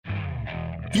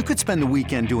You could spend the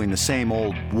weekend doing the same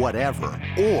old whatever,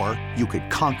 or you could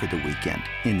conquer the weekend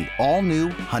in the all-new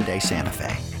Hyundai Santa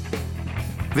Fe.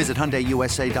 Visit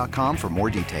HyundaiUSA.com for more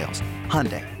details.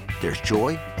 Hyundai, there's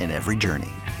joy in every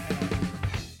journey.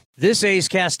 This A's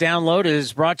Cast download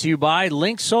is brought to you by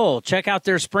Link Soul. Check out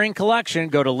their spring collection.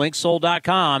 Go to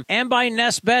linksoul.com. And by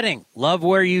Nest Bedding. Love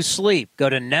where you sleep. Go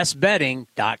to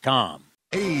nestbedding.com.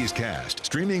 A's Cast,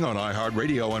 streaming on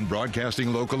iHeartRadio and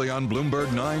broadcasting locally on Bloomberg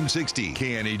 960,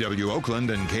 KNEW Oakland,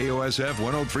 and KOSF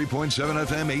 103.7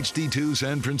 FM HD2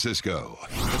 San Francisco.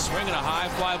 The swing and a high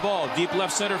fly ball, deep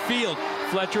left center field.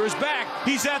 Fletcher is back.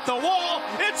 He's at the wall.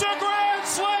 It's a grand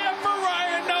slam for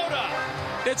Ryan Noda.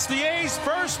 It's the A's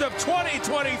first of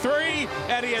 2023,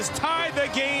 and he has tied the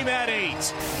game at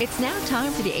 8. It's now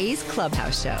time for the A's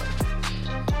Clubhouse Show.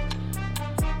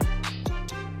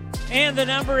 And the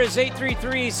number is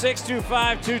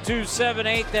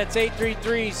 833-625-2278. That's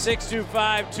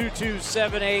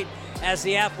 833-625-2278 as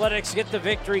the Athletics get the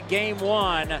victory, game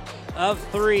 1 of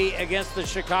 3 against the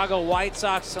Chicago White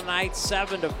Sox tonight,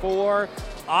 7-4.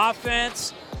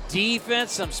 Offense,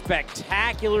 defense, some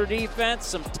spectacular defense,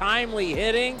 some timely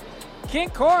hitting. Ken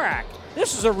Korak,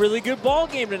 this is a really good ball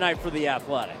game tonight for the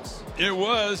Athletics. It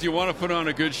was. You want to put on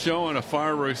a good show on a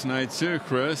fireworks night too,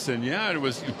 Chris. And yeah, it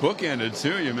was bookended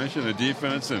too. You mentioned the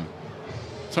defense, and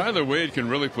Tyler Wade can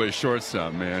really play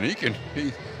shortstop, man.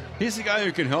 He's the guy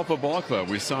who can help a ball club.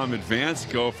 We saw him advance,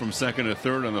 go from second to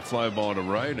third on the fly ball to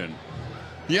right. And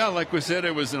yeah, like we said,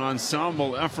 it was an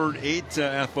ensemble effort. 8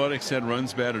 Athletics had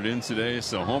runs batted in today.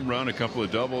 So home run, a couple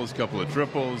of doubles, a couple of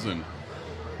triples. And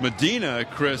Medina,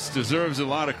 Chris, deserves a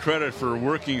lot of credit for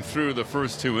working through the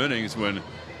first 2 innings when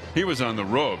he was on the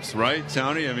ropes, right,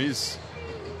 Tony? I mean,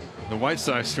 the White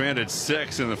Sox stranded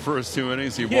 6 in the first 2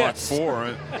 innings. He walked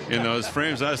 4 in those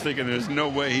frames. I was thinking there's no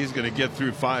way he's going to get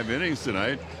through 5 innings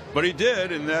tonight. But he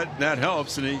did, and that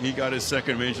helps, and he got his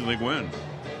second Major League win.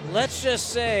 Let's just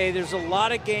say there's a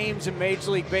lot of games in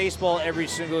Major League Baseball every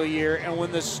single year, and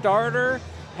when the starter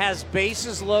has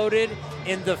bases loaded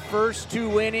in the first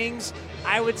 2 innings,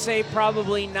 I would say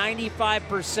probably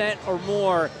 95% or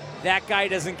more, that guy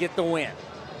doesn't get the win.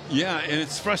 Yeah, and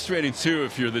it's frustrating, too,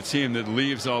 if you're the team that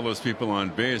leaves all those people on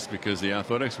base, because the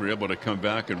Athletics were able to come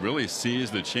back and really seize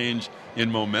the change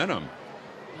in momentum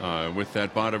with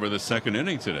that bottom of the second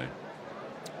inning today.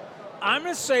 I'm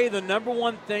going to say the number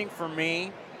one thing for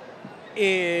me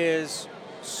is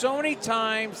so many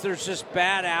times there's just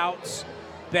bad outs,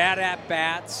 bad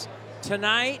at-bats.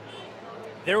 Tonight,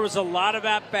 there was a lot of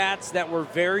at-bats that were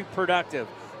very productive.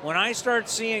 When I start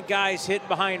seeing guys hit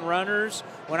behind runners,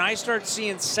 when I start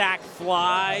seeing sac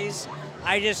flies,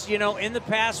 I just, in the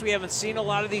past we haven't seen a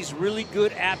lot of these really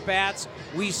good at-bats.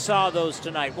 We saw those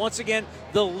tonight. Once again,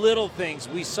 the little things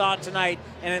we saw tonight,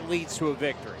 and it leads to a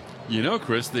victory.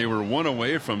 Chris, they were 1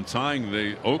 away from tying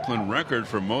the Oakland record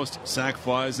for most sac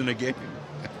flies in a game.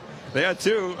 They had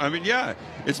 2. I mean, yeah,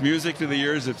 it's music to the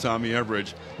ears of Tommy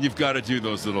Everidge. You've got to do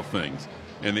those little things.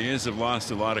 And the A's have lost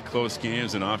a lot of close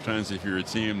games, and oftentimes if you're a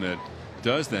team that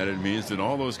does that, it means that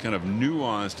all those kind of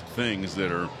nuanced things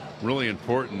that are really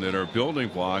important, that are building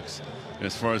blocks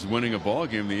as far as winning a ball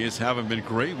game, the A's haven't been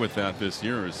great with that this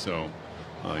year. So,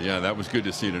 yeah, that was good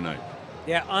to see tonight.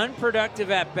 Yeah, unproductive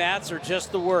at-bats are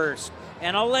just the worst.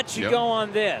 And I'll let you go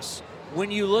on this. When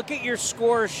you look at your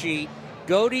score sheet,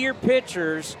 go to your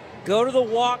pitchers, go to the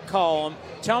walk column,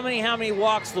 tell me how many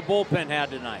walks the bullpen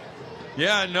had tonight.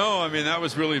 Yeah, no, I mean, that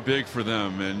was really big for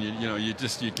them. And,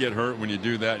 you get hurt when you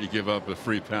do that. You give up a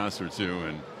free pass or 2.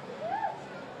 And,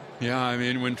 yeah, I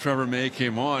mean, when Trevor May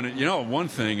came on, one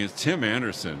thing is Tim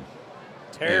Anderson.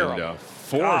 Terrible. And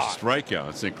 4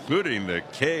 strikeouts, including the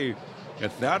K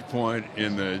at that point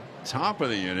in the top of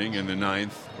the inning in the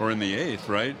 9th or in the 8th,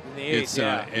 right? In the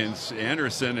 8th, and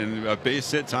Anderson, and a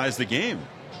base hit ties the game.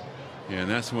 And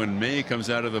that's when May comes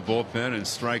out of the bullpen and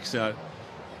strikes out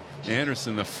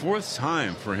Anderson, the 4th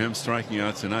time for him striking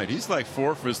out tonight. He's like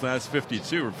 4 for his last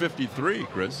 52 or 53,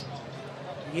 Chris.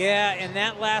 Yeah, and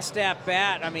that last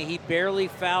at-bat, I mean, he barely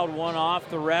fouled one off.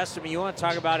 The rest, I mean, you want to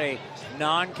talk about a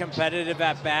non-competitive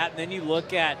at-bat, and then you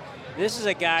look at, this is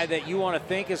a guy that you want to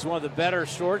think is one of the better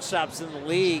shortstops in the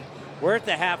league. We're at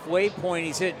the halfway point.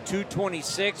 He's hit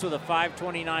 226 with a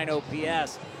 529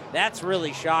 OPS. That's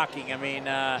really shocking. I mean,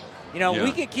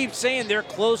 we can keep saying they're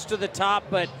close to the top,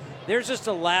 but there's just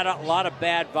a lot of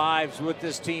bad vibes with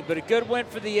this team. But a good win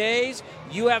for the A's.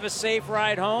 You have a safe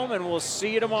ride home, and we'll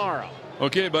see you tomorrow.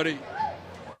 Okay, buddy.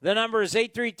 The number is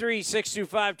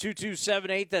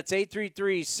 833-625-2278. That's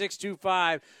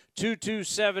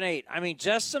 833-625-2278. I mean,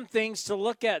 just some things to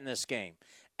look at in this game.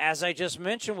 As I just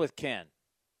mentioned with Ken,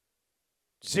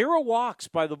 0 walks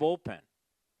by the bullpen.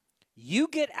 You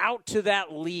get out to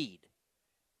that lead.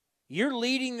 You're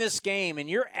leading this game, and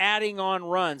you're adding on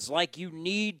runs like you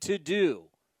need to do.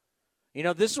 You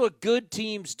know, this is what good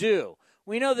teams do.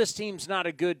 We know this team's not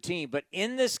a good team, but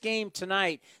in this game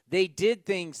tonight, they did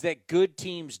things that good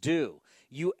teams do.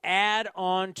 You add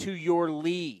on to your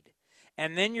lead.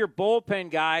 And then your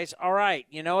bullpen guys, all right,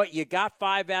 you know what? You got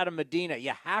 5 out of Medina.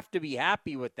 You have to be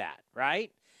happy with that,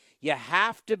 right? You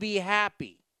have to be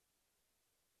happy.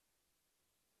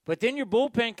 But then your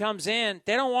bullpen comes in.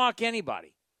 They don't walk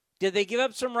anybody. Did they give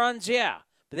up some runs? Yeah.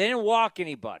 But they didn't walk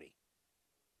anybody.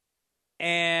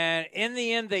 And in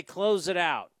the end, they close it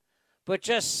out. But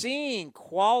just seeing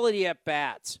quality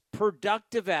at-bats,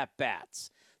 productive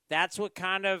at-bats, that's what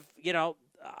kind of, you know,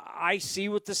 I see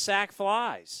with the sac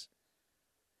flies.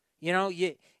 You know,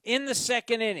 in the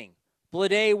second inning,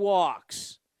 Blade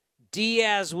walks,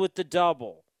 Diaz with the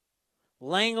double,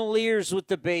 Langoliers with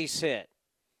the base hit.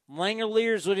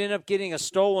 Langoliers would end up getting a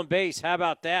stolen base. How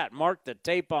about that? Mark the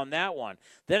tape on that one.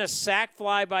 Then a sac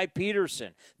fly by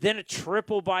Peterson. Then a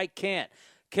triple by Kemp.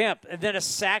 And then a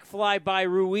sac fly by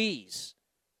Ruiz.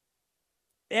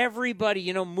 Everybody,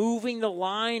 you know, moving the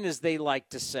line, as they like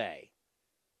to say.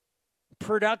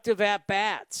 Productive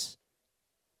at-bats.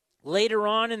 Later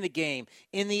on in the game,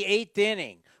 in the 8th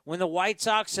inning, when the White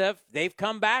Sox they've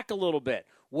come back a little bit.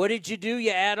 What did you do?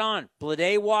 You add on.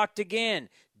 Blade walked again.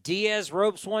 Diaz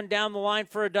ropes one down the line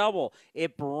for a double.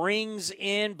 It brings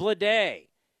in Blade.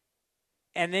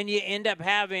 And then you end up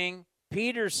having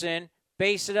Peterson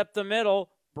base it up the middle,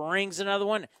 brings another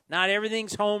one. Not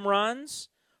everything's home runs.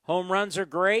 Home runs are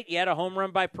great. You had a home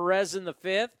run by Perez in the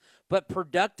 5th, but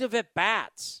productive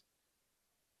at-bats.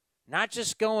 Not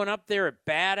just going up there at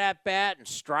bat and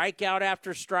strikeout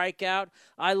after strikeout.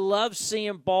 I love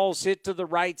seeing balls hit to the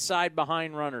right side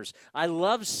behind runners. I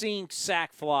love seeing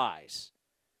sac flies.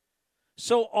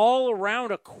 So all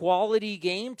around a quality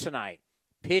game tonight.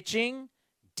 Pitching,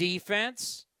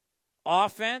 defense,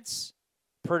 offense,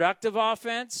 productive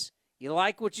offense. You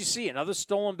like what you see. Another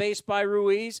stolen base by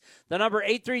Ruiz. The number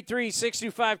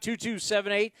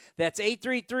 833-625-2278. That's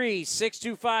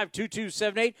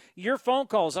 833-625-2278. Your phone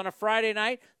calls on a Friday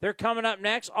night. They're coming up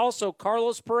next. Also,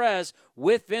 Carlos Perez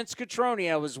with Vince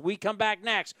Cotroneo as we come back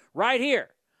next right here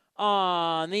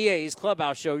on the A's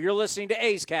Clubhouse Show. You're listening to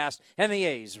A's Cast and the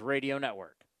A's Radio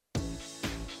Network.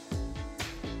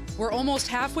 We're almost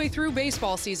halfway through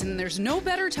baseball season, and there's no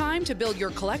better time to build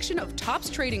your collection of Topps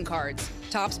trading cards.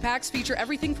 Topps packs feature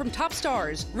everything from top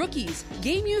stars, rookies,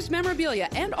 game-used memorabilia,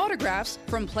 and autographs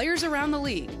from players around the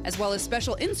league, as well as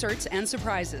special inserts and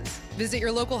surprises. Visit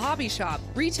your local hobby shop,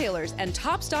 retailers, and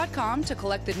Topps.com to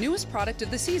collect the newest product of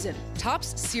the season,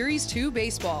 Topps Series 2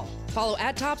 Baseball. Follow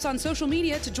 @Topps on social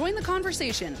media to join the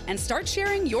conversation and start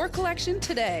sharing your collection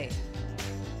today.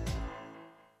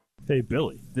 Hey,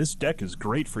 Billy, this deck is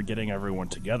great for getting everyone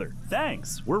together.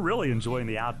 Thanks. We're really enjoying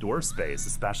the outdoor space,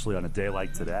 especially on a day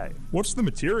like today. What's the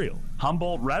material?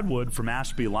 Humboldt Redwood from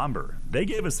Ashby Lumber. They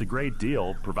gave us a great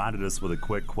deal, provided us with a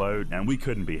quick quote, and we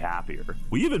couldn't be happier.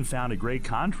 We even found a great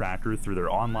contractor through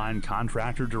their online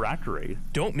contractor directory.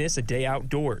 Don't miss a day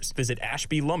outdoors. Visit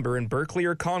Ashby Lumber in Berkeley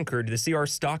or Concord to see our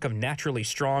stock of naturally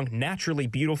strong, naturally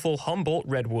beautiful Humboldt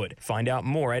Redwood. Find out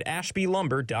more at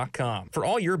ashbylumber.com for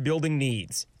all your building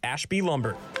needs. Ashby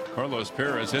Lumber. Carlos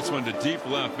Perez hits one to deep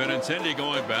left. Benintendi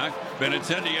going back.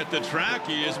 Benintendi at the track.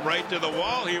 He is right to the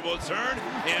wall. He will turn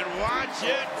and watch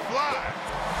it fly.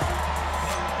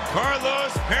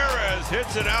 Carlos Perez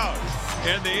hits it out.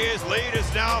 And the A's lead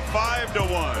is now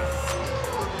 5-1.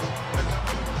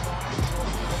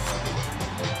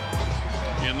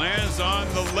 It lands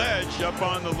on the ledge, up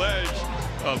on the ledge,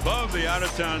 above the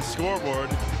out-of-town scoreboard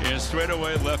in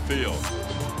straightaway left field.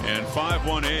 And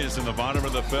 5-1 A's in the bottom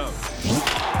of the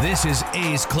 5th. This is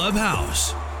A's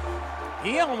Clubhouse.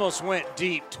 He almost went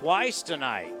deep twice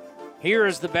tonight. Here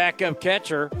is the backup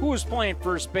catcher who was playing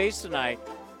first base tonight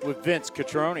with Vince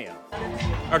Cotroneo.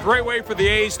 A great way for the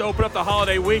A's to open up the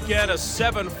holiday weekend. A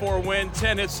 7-4 win,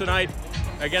 10 hits tonight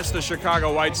against the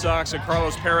Chicago White Sox. And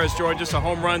Carlos Perez joined just a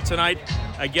home run tonight.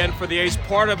 Again for the A's,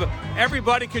 part of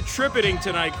everybody contributing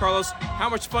tonight. Carlos, how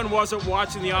much fun was it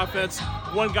watching the offense,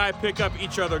 one guy pick up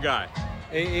each other guy?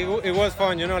 It was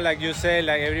fun, you know, like you say,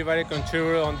 like everybody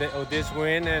contributed on this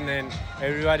win, and then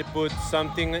everybody put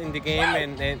something in the game,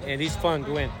 and it's fun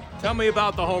to win. Tell me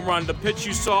about the home run, the pitch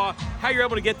you saw, how you're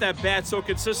able to get that bat so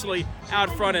consistently out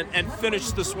front and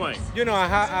finish the swing. You know, I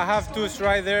have two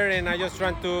strikes there, and I just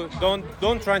trying to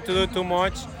don't try to do too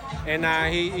much, and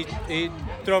he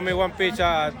threw me one pitch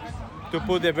to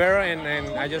put the barrel, and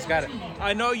I just got it.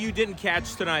 I know you didn't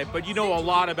catch tonight, but you know a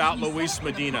lot about Luis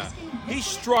Medina. He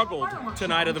struggled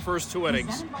tonight in the first 2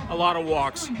 innings, a lot of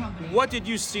walks. What did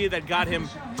you see that got him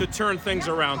to turn things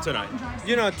around tonight?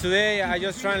 Today I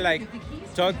just trying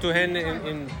talk to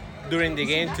him during the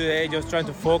game today, just trying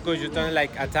to focus, just trying to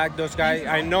attack those guys.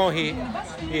 I know he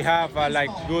have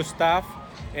good stuff,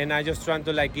 and I just trying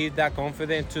to give that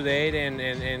confidence today,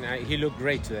 and he looked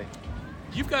great today.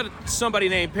 You've got somebody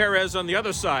named Perez on the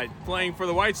other side playing for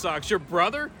the White Sox. Your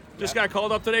brother just got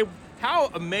called up today. How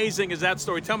amazing is that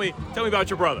story? Tell me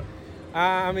about your brother.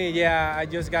 I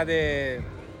just got he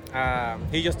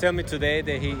just told me today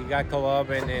that he got called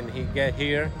up and he get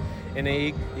here, and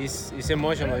it's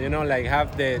emotional,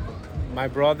 have my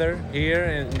brother here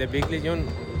in the big league.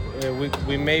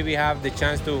 We maybe have the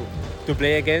chance to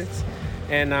play against.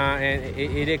 And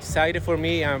it excited for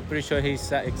me. I'm pretty sure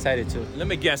he's excited too. Let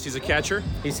me guess, he's a catcher?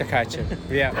 He's a catcher,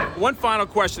 yeah. One final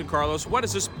question, Carlos. What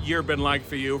has this year been like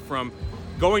for you, from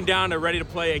going down to ready to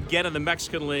play again in the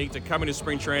Mexican League to coming to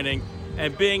spring training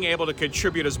and being able to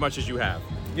contribute as much as you have?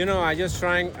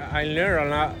 I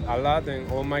learned a lot in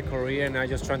all my career, and I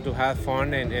just trying to have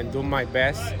fun and do my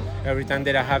best every time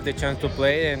that I have the chance to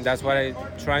play, and that's what I'm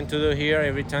trying to do here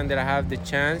every time that I have the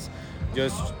chance.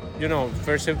 Just,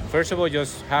 first of all,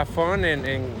 just have fun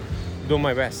and do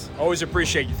my best. Always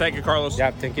appreciate you. Thank you, Carlos.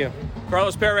 Yeah, thank you.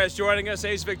 Carlos Perez joining us.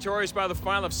 A's victorious by the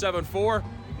final of 7-4.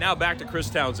 Now back to Chris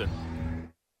Townsend.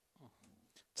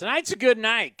 Tonight's a good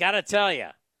night, gotta tell you.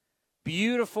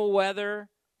 Beautiful weather,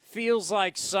 feels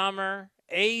like summer.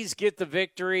 A's get the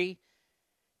victory,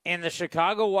 and the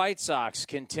Chicago White Sox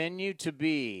continue to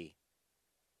be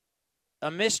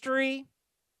a mystery.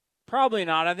 Probably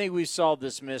not. I think we solved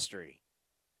this mystery.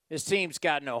 This team's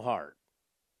got no heart.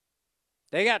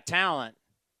 They got talent.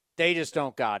 They just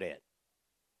don't got it.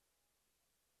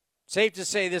 Safe to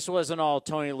say this wasn't all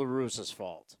Tony La Russa's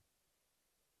fault.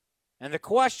 And the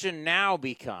question now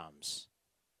becomes,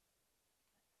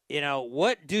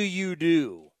 what do you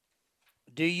do?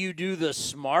 Do you do the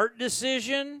smart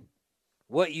decision?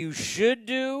 What you should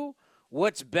do?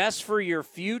 What's best for your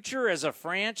future as a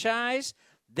franchise?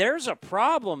 There's a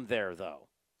problem there, though.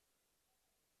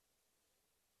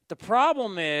 The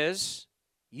problem is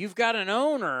you've got an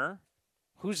owner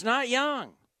who's not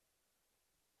young,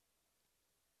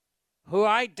 who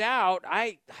I doubt,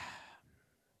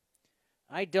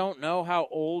 I don't know how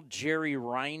old Jerry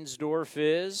Reinsdorf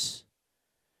is.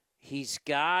 He's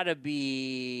got to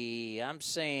be, I'm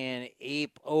saying,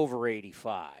 over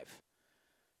 85.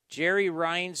 Jerry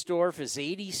Reinsdorf is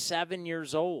 87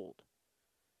 years old.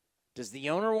 Does the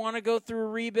owner want to go through a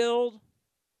rebuild?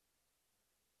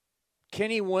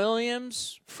 Kenny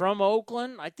Williams from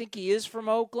Oakland. I think he is from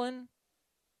Oakland.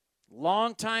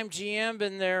 Longtime GM,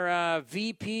 been their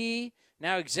VP,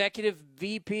 now executive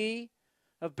VP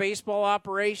of baseball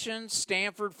operations.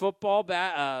 Stanford football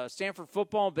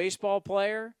and baseball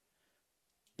player.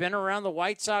 Been around the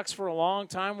White Sox for a long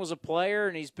time, was a player,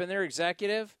 and he's been their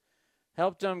executive.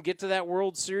 Helped them get to that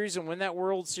World Series and win that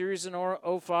World Series in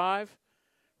 2005.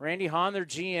 Randy Hahn, their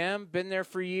GM, been there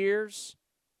for years.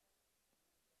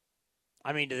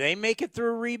 Do they make it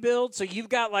through a rebuild? So you've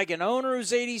got an owner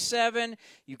who's 87.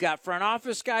 You've got front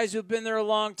office guys who've been there a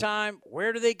long time.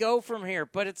 Where do they go from here?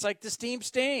 But it's this team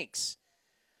stinks.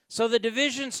 So the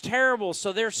division's terrible,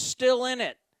 so they're still in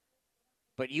it.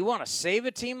 But you want to save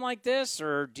a team like this,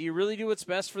 or do you really do what's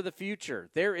best for the future?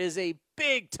 There is a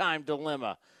big-time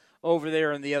dilemma over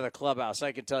there in the other clubhouse,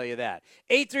 I can tell you that.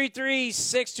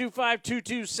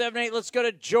 833-625-2278. Let's go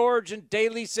to George in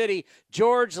Daly City.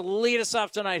 George, lead us off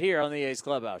tonight here on the A's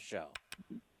Clubhouse Show.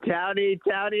 Towdy.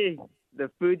 The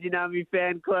Fujinami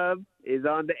Fan Club is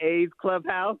on the A's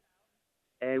Clubhouse,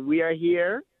 and we are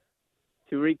here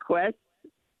to request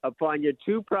upon your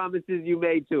two promises you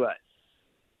made to us.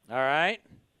 All right.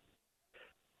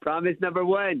 Promise number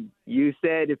one, you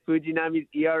said if Fujinami's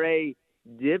ERA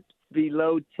dips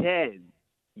below 10,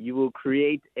 you will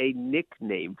create a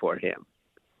nickname for him.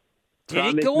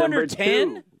 Did it go under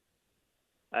 10?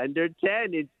 Under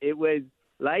 10. It was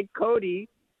like Cody,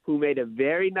 who made a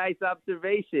very nice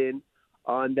observation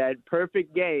on that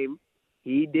perfect game.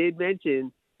 He did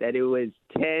mention that it was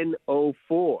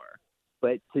 10-04.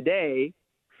 But today,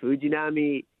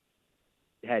 Fujinami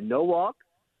had no walks,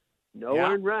 no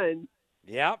earned runs.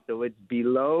 Yep. So it's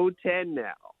below 10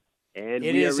 now. And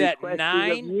it we is are at requesting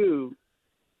 9. Of you,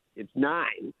 it's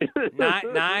 9.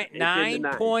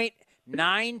 9.80.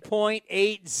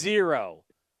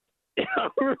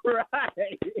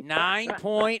 Right.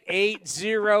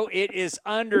 9.80. It is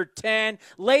under 10.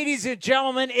 Ladies and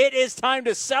gentlemen, it is time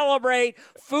to celebrate.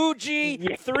 Fuji,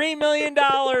 $3 million.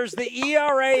 The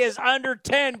ERA is under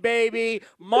 10, baby.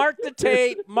 Mark the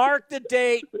tape. Mark the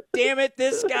date. Damn it,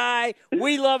 this guy.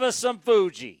 We love us some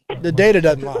Fuji. The data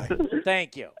doesn't lie.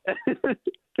 Thank you.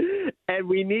 And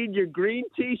we need your green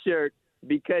T-shirt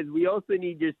because we also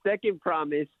need your second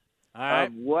promise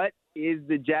of what is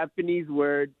the Japanese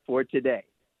word for today.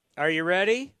 Are you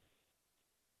ready?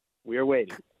 We are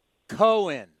waiting.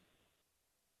 Cohen.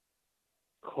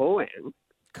 Cohen?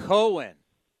 Cohen.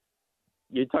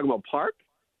 You're talking about park?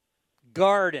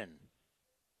 Garden.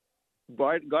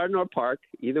 Garden or park,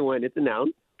 either one. It's a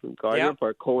noun. Garden or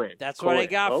park, Cohen. That's Cohen. what I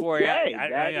got for you.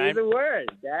 That is a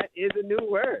word. That is a new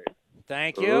word.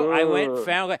 Thank you. I went and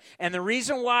found it. And the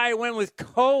reason why I went with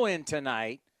Cohen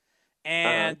tonight,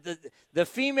 and the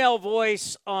female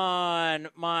voice on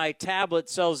my tablet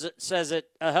says it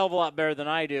a hell of a lot better than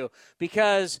I do,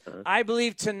 because I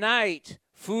believe tonight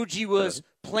Fuji was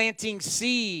planting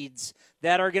seeds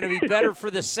that are going to be better for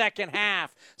the second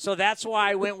half. So that's why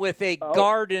I went with a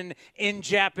garden in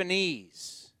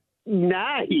Japanese.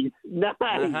 Nice. Nice.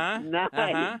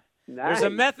 There's a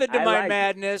method to my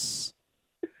madness.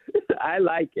 I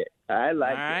like it. All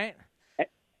right.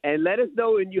 And let us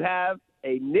know when you have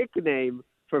a nickname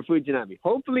for Fujinami.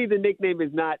 Hopefully the nickname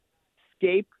is not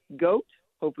Scapegoat.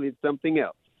 Hopefully it's something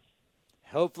else.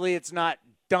 Hopefully it's not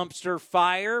Dumpster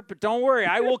Fire, but don't worry,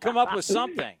 I will come up with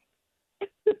something.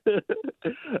 And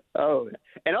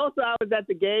also I was at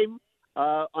the game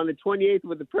on the 28th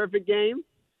with the perfect game,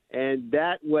 and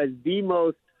that was the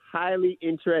most highly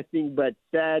interesting but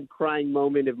sad crying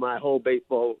moment of my whole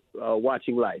baseball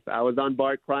watching life. I was on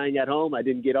Bart crying at home. I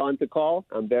didn't get on to call.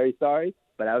 I'm very sorry,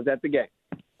 but I was at the game.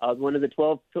 I was one of the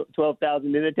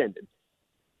 12,000 in attendance.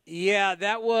 Yeah,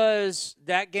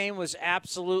 that game was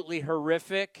absolutely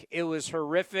horrific. It was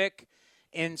horrific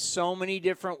in so many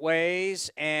different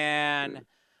ways, and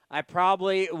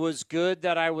it was good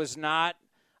that I was not.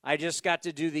 I just got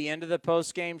to do the end of the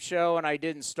post-game show, and I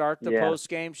didn't start the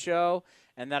post-game show,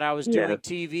 and that I was doing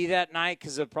TV that night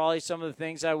because of probably some of the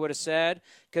things I would have said,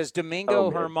 because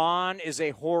Domingo Herman is a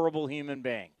horrible human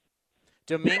being.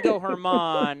 Domingo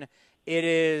Herman,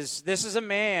 this is a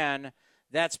man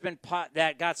that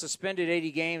got suspended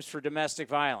 80 games for domestic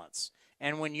violence.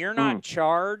 And when you're not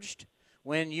charged,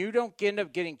 when you don't end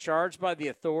up getting charged by the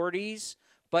authorities,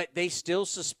 but they still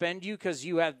suspend you because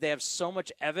they have so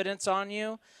much evidence on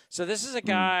you. So this is a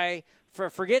guy,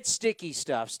 forget sticky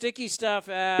stuff. Sticky stuff,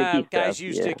 guys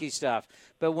use sticky stuff.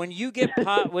 But when you get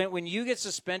when you get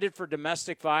suspended for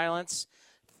domestic violence,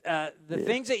 the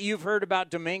things that you've heard about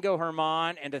Domingo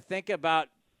Herman, and to think about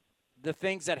the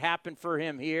things that happened for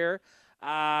him here,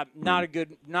 not a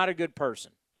good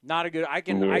person. Not a good. I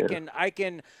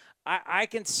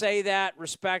can say that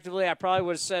respectively. I probably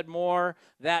would have said more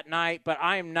that night, but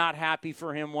I am not happy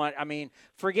for him.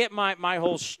 Forget my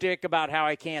whole shtick about how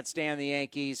I can't stand the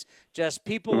Yankees. Just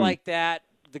people like that,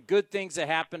 the good things that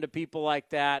happen to people like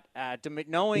that,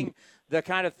 knowing the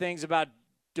kind of things about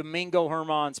Domingo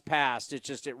Herman's past,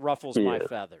 it ruffles my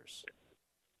feathers.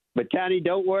 But, Tony,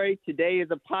 don't worry. Today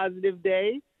is a positive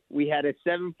day. We had a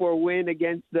 7-4 win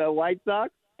against the White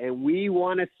Sox, and we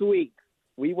want to sweep.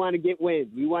 We want to get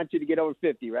wins. We want you to get over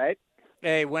 50, right?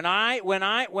 Hey, when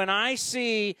I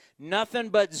see nothing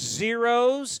but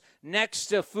zeros next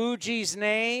to Fuji's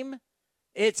name,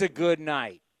 it's a good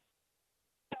night.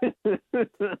 Thank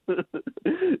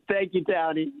you,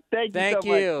 Tony. Thank you so much.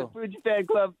 The Fuji Fan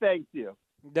Club thanks you.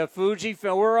 The Fuji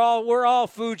fan, we're all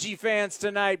Fuji fans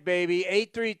tonight, baby.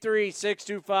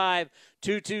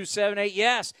 833-625-2278.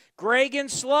 Yes, Greg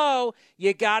and Slow,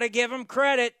 you got to give them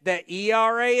credit. The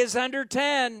ERA is under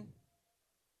 10.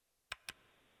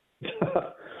 Just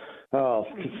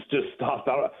stop.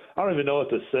 I don't even know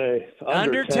what to say.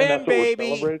 Under 10,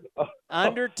 baby.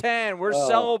 Under 10. We're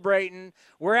celebrating.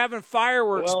 We're having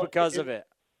fireworks because of it.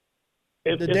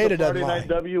 It's a Friday night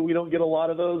W. We don't get a lot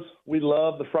of those. We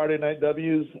love the Friday night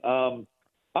Ws. I'm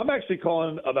actually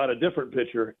calling about a different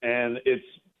pitcher, and it's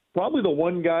probably the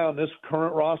one guy on this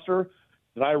current roster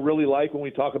that I really like when we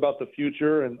talk about the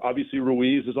future, and obviously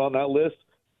Ruiz is on that list.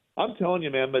 I'm telling you,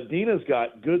 man, Medina's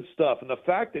got good stuff, and the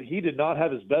fact that he did not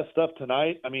have his best stuff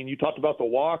tonight, I mean, you talked about the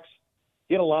walks.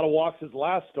 He had a lot of walks his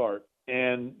last start,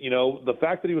 and, the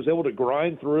fact that he was able to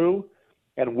grind through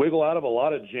and wiggle out of a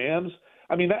lot of jams –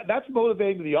 I mean, that's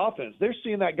motivating to the offense. They're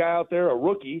seeing that guy out there, a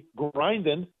rookie,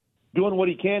 grinding, doing what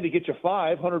he can to get you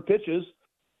 500 pitches.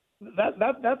 That's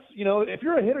if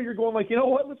you're a hitter, you're going like, you know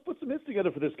what, let's put some hits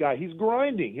together for this guy. He's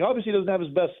grinding. He obviously doesn't have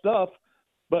his best stuff,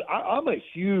 But I'm a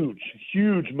huge,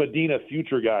 huge Medina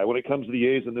future guy when it comes to the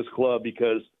A's in this club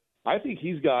because I think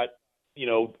he's got,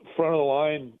 front of the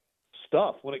line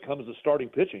stuff when it comes to starting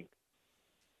pitching.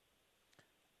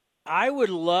 I would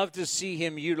love to see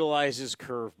him utilize his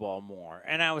curveball more.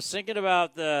 And I was thinking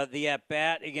about the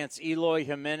at-bat against Eloy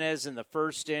Jimenez in the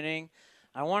first inning.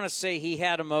 I want to say he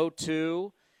had him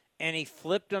 0-2, and he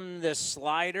flipped him this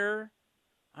slider.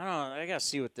 I don't know. I got to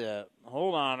see what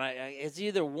hold on. It's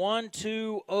either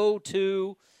 1-2,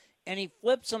 0-2, and he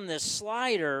flips him this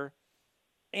slider,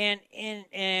 and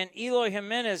Eloy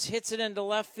Jimenez hits it into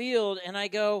left field, and I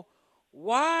go,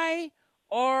 why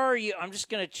are you? I'm just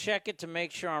going to check it to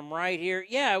make sure I'm right here.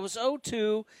 Yeah, it was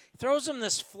 0-2. Throws him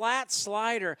this flat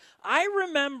slider. I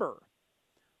remember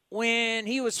when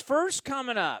he was first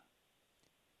coming up,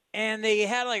 and they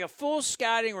had like a full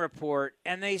scouting report,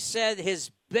 and they said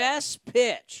his best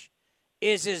pitch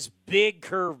is his big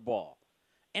curveball.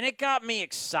 And it got me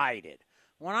excited.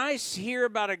 When I hear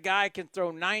about a guy can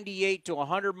throw 98 to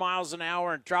 100 miles an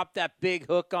hour and drop that big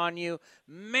hook on you,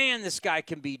 man, this guy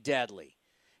can be deadly.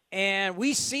 And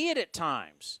we see it at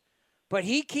times. But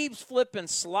he keeps flipping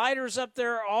sliders up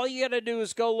there. All you got to do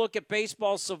is go look at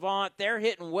Baseball Savant. They're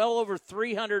hitting well over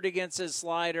 300 against his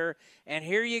slider. And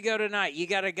here you go tonight. You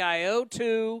got a guy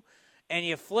 0-2, and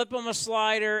you flip him a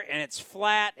slider, and it's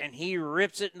flat, and he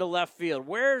rips it into left field.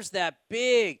 Where's that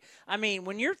big? I mean,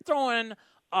 when you're throwing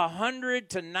 100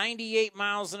 to 98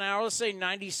 miles an hour, let's say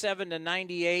 97 to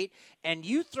 98, and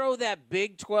you throw that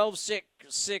big 12-6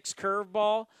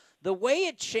 curveball, the way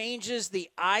it changes the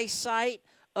eyesight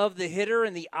of the hitter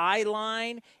and the eye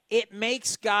line, it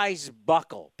makes guys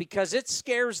buckle because it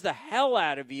scares the hell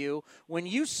out of you when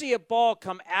you see a ball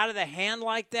come out of the hand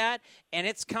like that and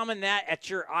it's coming that at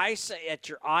your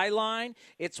eye line.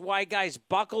 It's why guys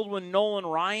buckled when Nolan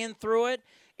Ryan threw it.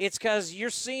 It's because you're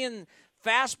seeing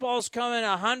fastballs coming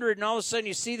 100 and all of a sudden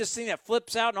you see this thing that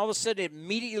flips out and all of a sudden it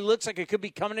immediately looks like it could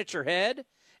be coming at your head,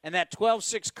 and that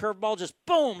 12-6 curveball just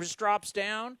boom, just drops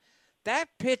down. That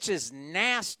pitch is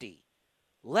nasty.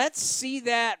 Let's see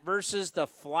that versus the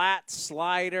flat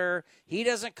slider. He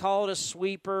doesn't call it a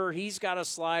sweeper. He's got a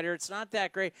slider. It's not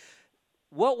that great.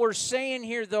 What we're saying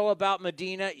here, though, about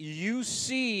Medina, you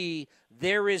see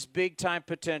there is big-time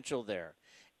potential there.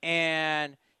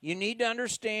 And you need to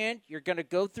understand you're going to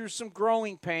go through some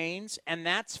growing pains, and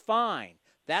that's fine.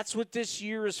 That's what this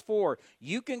year is for.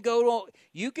 You can go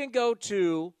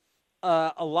to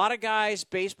a lot of guys'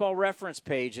 baseball reference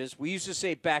pages. We used to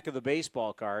say back of the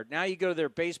baseball card. Now you go to their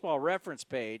baseball reference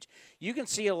page. You can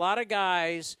see a lot of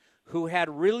guys who had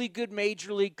really good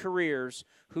major league careers,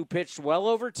 who pitched well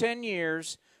over 10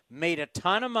 years, made a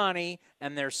ton of money,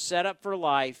 and they're set up for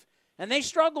life, and they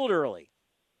struggled early.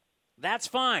 That's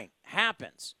fine.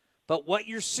 Happens. But what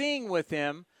you're seeing with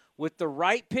him, with the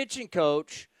right pitching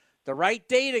coach, the right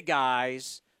data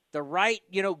guys, the right,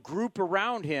 group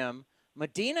around him,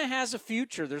 Medina has a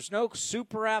future. There's no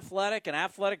super athletic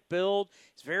build.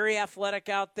 He's very athletic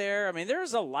out there. I mean,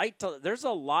 there's a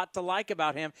lot to like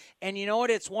about him. And you know what?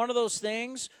 It's one of those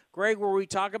things, Greg, where we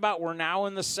talk about we're now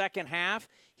in the second half.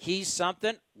 He's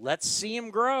something. Let's see him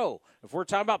grow. If we're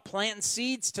talking about planting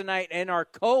seeds tonight in our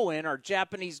Koen, our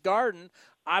Japanese garden,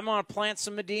 I'm going to plant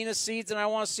some Medina seeds, and I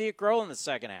want to see it grow in the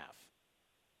second half.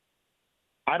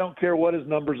 I don't care what his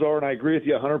numbers are, and I agree with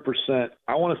you 100%.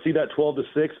 I want to see that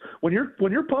 12-6. When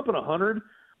you're pumping 100,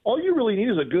 all you really need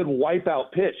is a good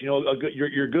wipeout pitch.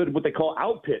 You're good what they call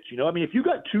out pitch. I mean, if you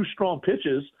got two strong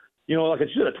pitches, like I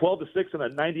said, a 12-6 and a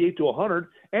 98 to 100,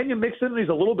 and you mix in and he's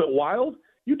a little bit wild.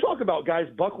 You talk about guys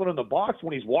buckling in the box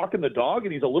when he's walking the dog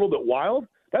and he's a little bit wild.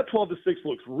 That 12-6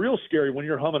 looks real scary when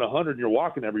you're humming 100 and you're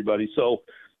walking everybody. So,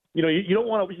 you don't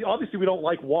want to. Obviously, we don't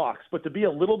like walks, but to be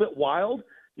a little bit wild.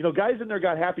 Guys in there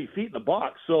got happy feet in the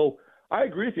box. So I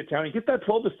agree with you, Townie. Get that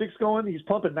 12-6 going. He's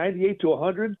pumping 98 to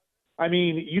 100. I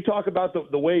mean, you talk about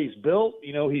the way he's built.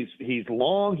 He's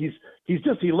long.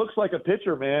 He looks like a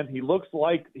pitcher, man. He looks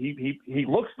like he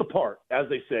looks the part, as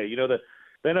they say. The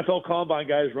NFL Combine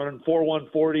guys running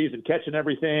 4.1 40s and catching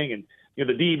everything, and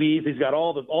the DBs. He's got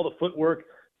all the footwork.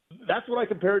 That's what I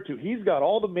compare it to. He's got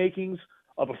all the makings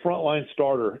of a frontline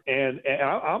starter, and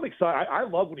I'm excited. I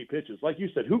love when he pitches. Like you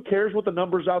said, who cares what the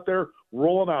numbers out there?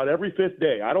 Roll them out every fifth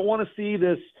day. I don't want to see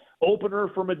this opener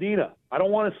for Medina. I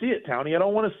don't want to see it, Townie. I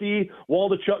don't want to see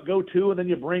Waldichuk go two, and then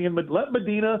you bring in let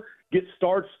Medina get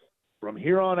starts from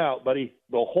here on out, buddy,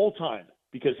 the whole time,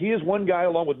 because he is one guy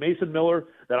along with Mason Miller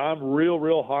that I'm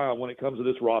real high on when it comes to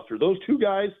this roster. Those two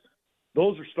guys,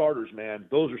 those are starters, man.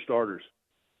 Those are starters.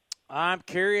 I'm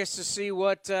curious to see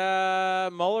what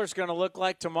Muller's going to look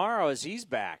like tomorrow as he's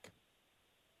back.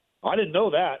 I didn't know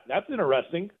that. That's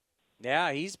interesting.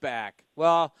 Yeah, he's back.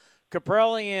 Well,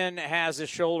 Kaprelian has a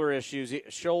shoulder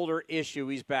issue.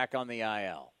 He's back on the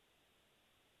IL.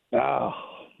 Oh,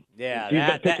 yeah, he's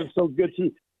been pitching so good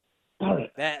too.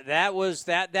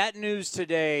 That news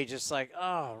today. Just like,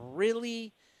 oh,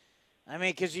 really? I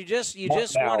mean, because you just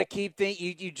want to keep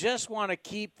you just want to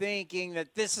keep thinking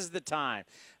that this is the time.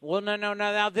 Well, no,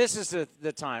 now this is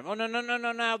the time. Oh, no,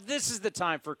 now this is the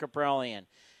time for Kaprelian.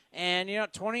 And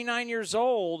 29 years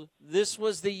old, this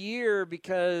was the year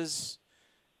because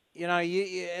you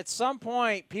at some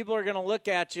point people are going to look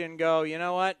at you and go, you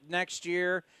know what? Next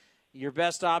year, your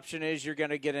best option is you're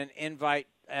going to get an invite.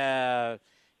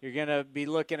 You're going to be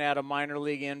looking at a minor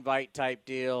league invite type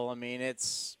deal. I mean,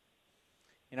 it's.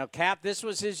 Cap, this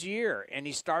was his year, and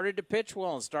he started to pitch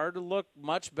well and started to look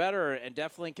much better and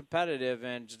definitely competitive.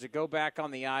 And to go back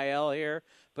on the IL here,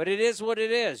 but it is what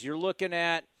it is. You're looking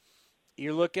at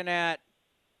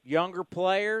younger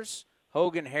players,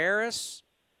 Hogan Harris.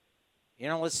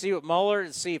 Let's see what Mueller,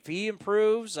 let's see if he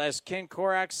improves. As Ken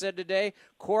Korak said today,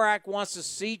 Korak wants to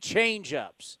see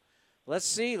change-ups. Let's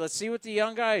see what the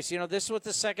young guys. This is what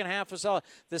the second half was all.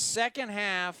 The second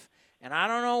half. And I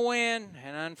don't know when,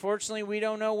 and unfortunately we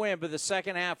don't know when, but the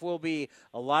second half will be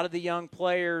a lot of the young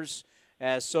players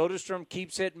as Soderstrom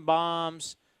keeps hitting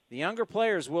bombs. The younger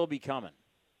players will be coming.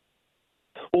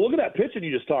 Well, look at that pitching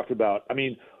you just talked about. I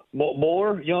mean,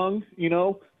 Mueller, young,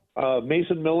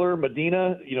 Mason Miller,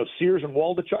 Medina, Sears and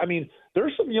Waldich. I mean,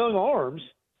 there's some young arms,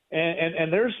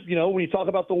 and there's, when you talk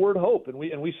about the word hope, and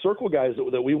we circle guys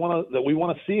that we want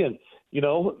to see, and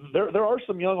there are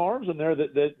some young arms in there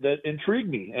that intrigue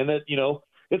me, and that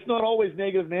it's not always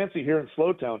negative Nancy here in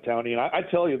Slowtown, Townie. And I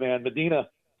tell you, man, Medina,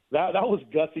 that was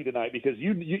gutsy tonight because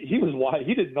he was wide.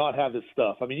 He did not have his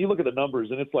stuff. I mean, you look at the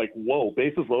numbers and it's like, whoa,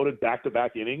 bases loaded,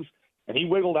 back-to-back innings, and he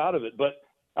wiggled out of it. But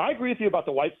I agree with you about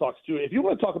the White Sox too. If you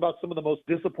want to talk about some of the most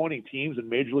disappointing teams in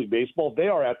Major League Baseball, they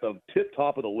are at the tip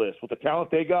top of the list with the talent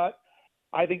they got.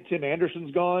 I think Tim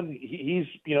Anderson's gone. He's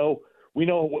we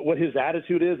know what his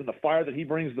attitude is and the fire that he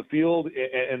brings to the field.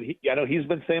 And I know he's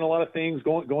been saying a lot of things,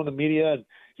 going to the media, and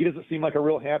he doesn't seem like a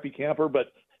real happy camper.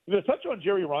 But to touch on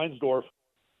Jerry Reinsdorf,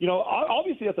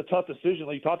 obviously that's a tough decision.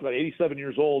 Like you talked about, 87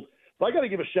 years old. But I got to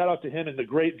give a shout out to him and the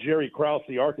great Jerry Krause,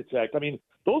 the architect. I mean,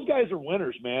 those guys are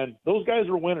winners, man. Those guys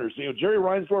are winners. Jerry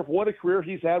Reinsdorf, what a career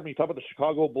he's had when you talk about the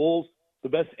Chicago Bulls, the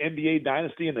best NBA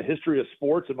dynasty in the history of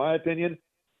sports, in my opinion.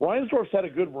 Reinsdorf's had a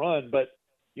good run, but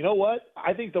you know what?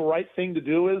 I think the right thing to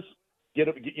do is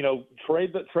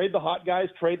trade the hot guys,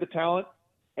 trade the talent,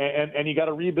 and you got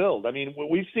to rebuild. I mean, what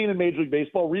we've seen in Major League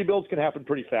Baseball, rebuilds can happen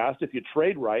pretty fast if you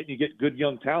trade right and you get good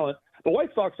young talent. The White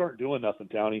Sox aren't doing nothing,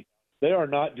 Townie. They are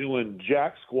not doing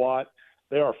jack squat.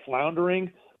 They are floundering.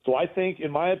 So I think,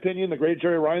 in my opinion, the great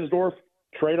Jerry Reinsdorf,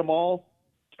 trade them all,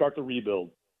 start the rebuild.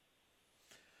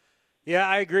 Yeah,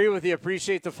 I agree with you.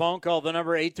 Appreciate the phone call. The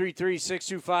number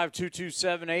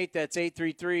 833-625-2278. That's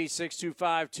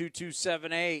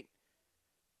 833-625-2278.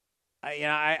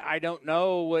 I don't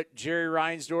know what Jerry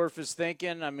Reinsdorf is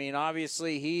thinking. I mean,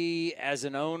 obviously he, as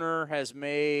an owner, has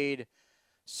made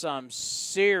some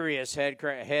serious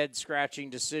head-scratching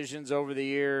decisions over the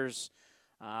years.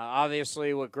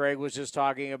 Obviously, what Greg was just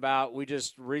talking about, we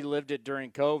just relived it during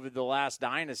COVID, the last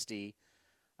dynasty.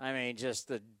 I mean, just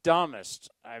the dumbest.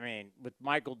 I mean, with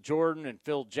Michael Jordan and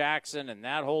Phil Jackson and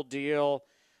that whole deal,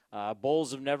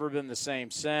 Bulls have never been the same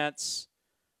since.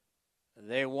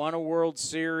 They won a World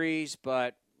Series,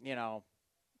 but, the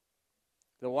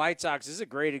White Sox is a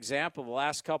great example of the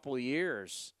last couple of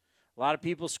years. A lot of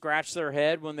people scratched their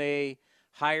head when they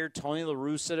hired Tony La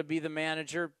Russa to be the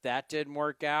manager. That didn't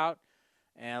work out.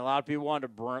 And a lot of people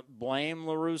wanted to blame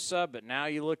La Russa, but now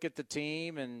you look at the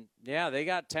team, and, yeah, they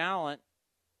got talent.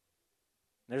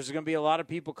 There's going to be a lot of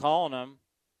people calling them.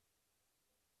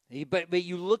 But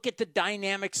you look at the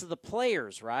dynamics of the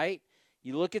players, right?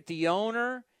 You look at the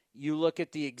owner, you look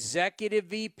at the executive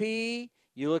VP,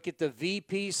 you look at the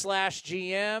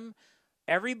VP/GM.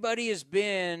 Everybody has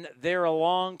been there a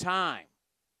long time.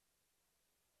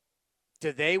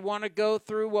 Do they want to go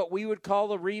through what we would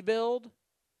call a rebuild?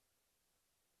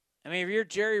 I mean, if you're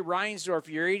Jerry Reinsdorf,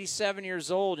 you're 87 years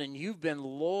old, and you've been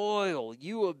loyal.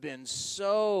 You have been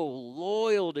so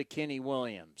loyal to Kenny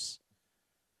Williams.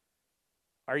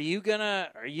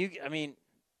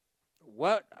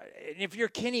 What? If you're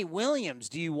Kenny Williams,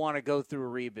 do you want to go through a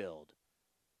rebuild?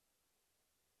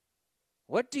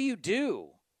 What do you do?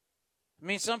 I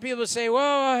mean, some people say,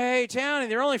 whoa, hey, Townie,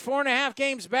 they're only 4.5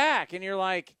 games back. And you're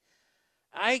like,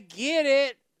 I get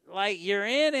it. Like, you're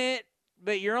in it.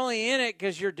 But you're only in it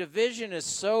because your division is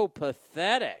so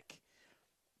pathetic.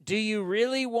 Do you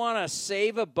really want to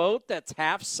save a boat that's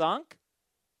half sunk?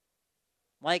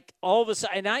 Like all of a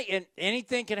sudden, and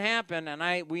anything can happen,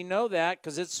 and we know that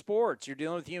because it's sports. You're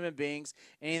dealing with human beings.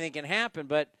 Anything can happen,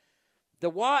 but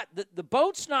the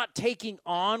boat's not taking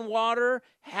on water.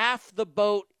 Half the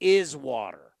boat is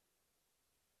water.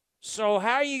 So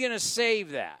how are you going to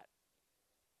save that?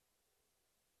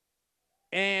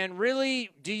 And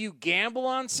really, do you gamble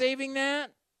on saving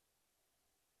that?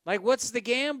 Like, what's the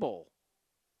gamble?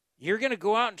 You're going to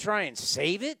go out and try and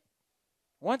save it?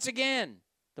 Once again,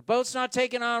 the boat's not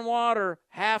taking on water.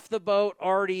 Half the boat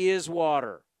already is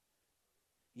water.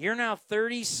 You're now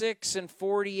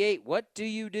 36-48. What do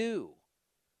you do?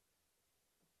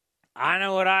 I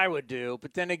know what I would do,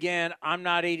 but then again, I'm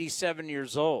not 87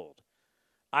 years old.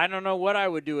 I don't know what I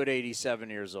would do at 87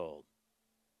 years old.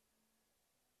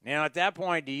 You know, at that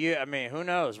point, who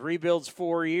knows? Rebuild's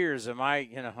 4 years.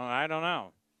 I don't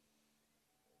know.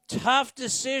 Tough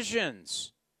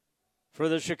decisions for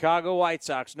the Chicago White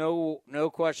Sox. No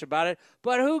question about it.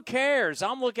 But who cares?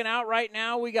 I'm looking out right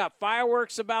now. We got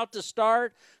fireworks about to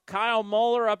start. Kyle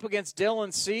Muller up against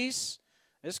Dylan Cease.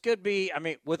 This could be,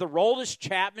 with Aroldis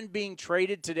Chapman being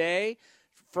traded today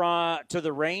to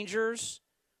the Rangers,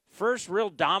 first real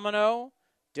domino,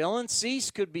 Dylan Cease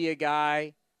could be a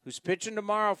guy who's pitching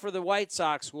tomorrow for the White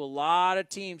Sox, who a lot of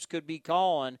teams could be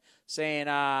calling, saying,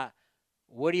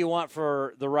 what do you want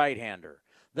for the right-hander?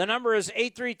 The number is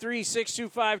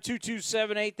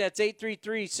 833-625-2278. That's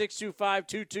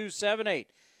 833-625-2278.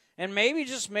 And maybe,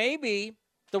 just maybe,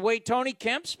 the way Tony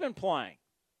Kemp's been playing.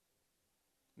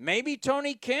 Maybe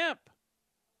Tony Kemp.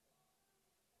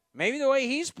 Maybe the way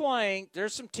he's playing,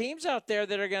 there's some teams out there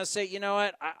that are going to say, you know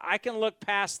what, I can look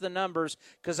past the numbers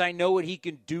because I know what he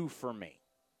can do for me.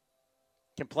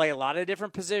 Can play a lot of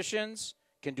different positions,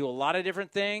 can do a lot of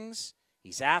different things.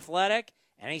 He's athletic,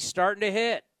 and he's starting to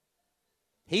hit.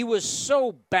 He was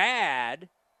so bad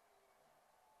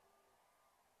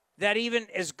that even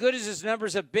as good as his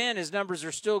numbers have been, his numbers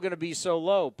are still going to be so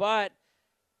low. But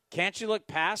can't you look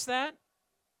past that?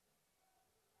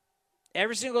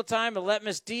 Every single time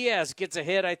Aletmus Diaz gets a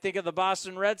hit, I think of the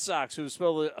Boston Red Sox, who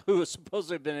has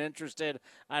supposedly been interested.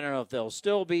 I don't know if they'll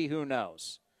still be. Who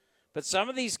knows? But some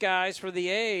of these guys for the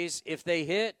A's, if they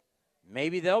hit,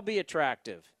 maybe they'll be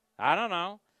attractive. I don't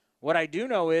know. What I do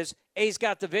know is A's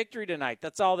got the victory tonight.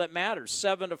 That's all that matters,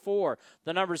 7-4.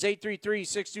 The number's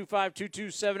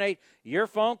 833-625-2278. Your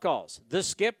phone calls, the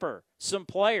skipper, some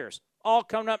players, all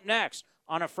coming up next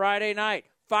on a Friday night.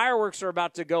 Fireworks are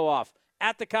about to go off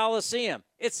at the Coliseum.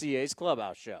 It's the A's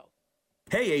Clubhouse Show.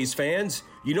 Hey, A's fans,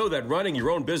 you know that running your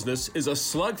own business is a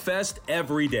slugfest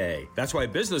every day. That's why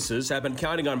businesses have been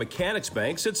counting on Mechanics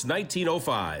Bank since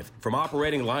 1905. From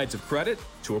operating lines of credit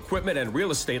to equipment and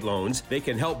real estate loans, they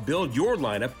can help build your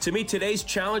lineup to meet today's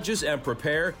challenges and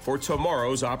prepare for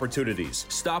tomorrow's opportunities.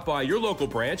 Stop by your local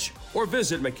branch or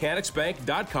visit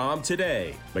mechanicsbank.com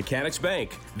today. Mechanics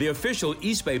Bank, the official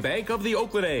East Bay Bank of the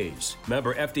Oakland A's.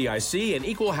 Member FDIC and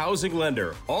equal housing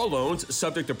lender. All loans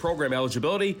subject to program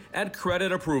eligibility and credit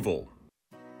approval.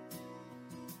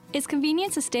 Is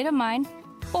convenience a state of mind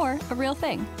or a real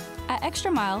thing? At Extra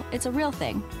Mile, it's a real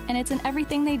thing, and it's in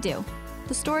everything they do.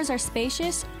 The stores are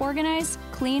spacious, organized,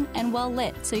 clean, and well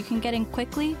lit, so you can get in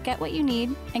quickly, get what you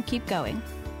need, and keep going.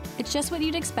 It's just what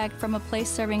you'd expect from a place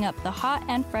serving up the hot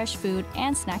and fresh food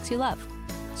and snacks you love.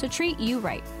 So treat you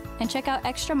right, and check out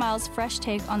Extra Mile's fresh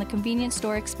take on the convenience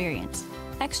store experience.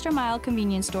 Extra Mile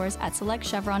convenience stores at select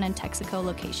Chevron and Texaco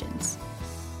locations.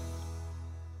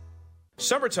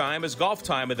 Summertime is golf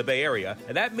time in the Bay Area,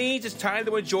 and that means it's time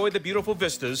to enjoy the beautiful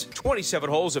vistas, 27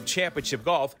 holes of championship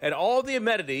golf, and all the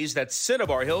amenities that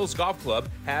Cinnabar Hills Golf Club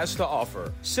has to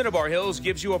offer. Cinnabar Hills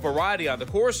gives you a variety on the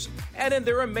course and in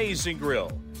their amazing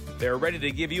grill. They're ready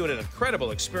to give you an incredible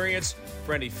experience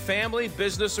for any family,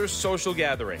 business, or social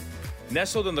gathering.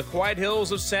 Nestled in the quiet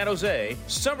hills of San Jose,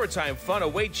 summertime fun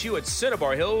awaits you at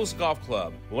Cinnabar Hills Golf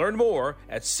Club. Learn more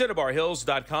at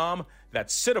cinnabarhills.com.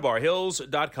 That's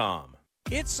cinnabarhills.com.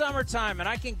 It's summertime, and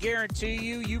I can guarantee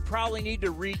you probably need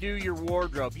to redo your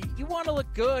wardrobe. You want to look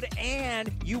good,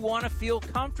 and you want to feel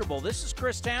comfortable. This is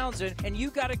Chris Townsend, and you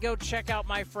got to go check out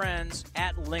my friends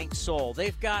at Link Soul.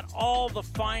 They've got all the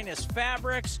finest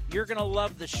fabrics. You're going to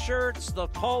love the shirts, the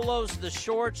polos, the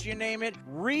shorts, you name it.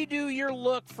 Redo your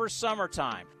look for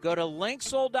summertime. Go to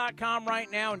linksoul.com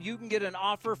right now, and you can get an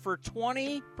offer for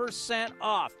 20%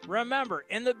 off. Remember,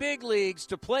 in the big leagues,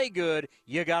 to play good,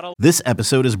 you got to... This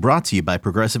episode is brought to you by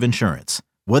Progressive Insurance.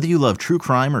 Whether you love true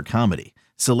crime or comedy,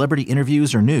 celebrity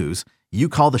interviews or news, you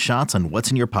call the shots on what's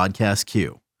in your podcast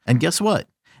queue. And guess what?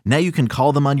 Now you can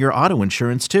call them on your auto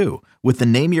insurance too with the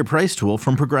Name Your Price tool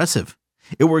from Progressive.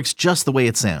 It works just the way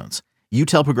it sounds. You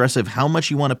tell Progressive how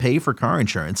much you want to pay for car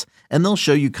insurance, and they'll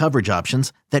show you coverage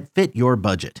options that fit your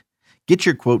budget. Get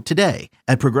your quote today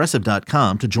at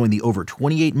Progressive.com to join the over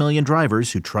 28 million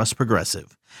drivers who trust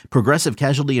Progressive. Progressive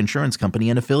Casualty Insurance Company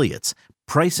and Affiliates.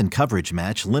 Price and coverage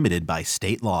match limited by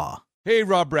state law. Hey,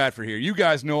 Rob Bradford here. You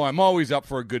guys know I'm always up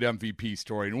for a good MVP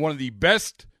story, and one of the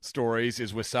best stories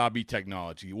is Wasabi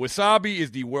Technology. Wasabi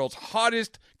is the world's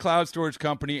hottest cloud storage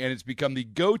company, and it's become the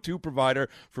go-to provider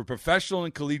for professional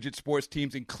and collegiate sports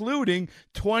teams, including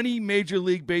 20 Major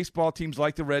League Baseball teams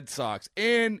like the Red Sox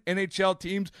and NHL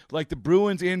teams like the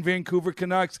Bruins and Vancouver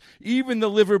Canucks. Even the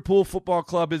Liverpool Football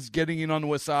Club is getting in on the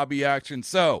Wasabi action.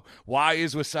 So, why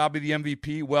is Wasabi the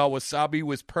MVP? Well, Wasabi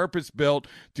was purpose-built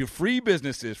to free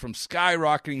businesses from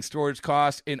skyrocketing storage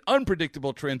costs and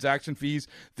unpredictable transaction fees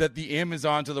that the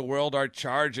Amazons of the world are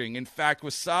charging. In fact,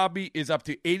 Wasabi is up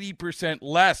to 80%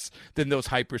 less than those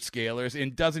hyperscalers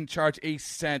and doesn't charge a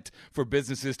cent for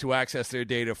businesses to access their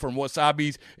data. From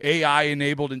Wasabi's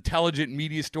AI-enabled intelligent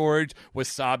media storage,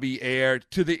 Wasabi Air,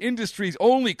 to the industry's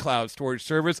only cloud storage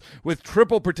service with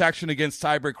triple protection against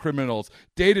cyber criminals,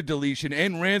 data deletion,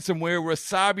 and ransomware,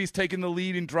 Wasabi's taken the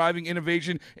lead in driving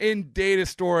innovation in data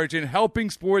storage and helping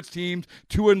sports teams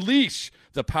to unleash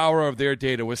the power of their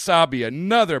data. Wasabi,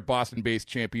 another Boston-based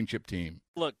championship team.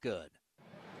 Look good.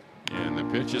 And the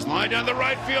pitch is lined down the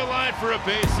right field line for a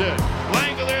base hit.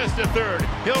 Langoliers to third.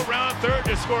 He'll round third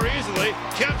to score easily.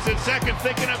 Kemp's at second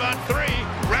thinking about three.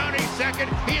 Rounding second.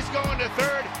 He's going to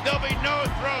third. There'll be no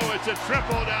throw. It's a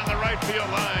triple down the right field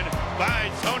line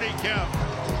by Tony Kemp.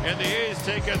 And the A's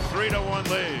take a 3-1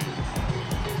 lead.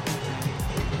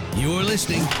 You're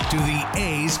listening to the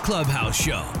A's Clubhouse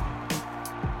Show.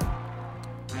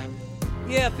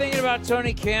 Yeah, thinking about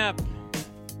Tony Kemp.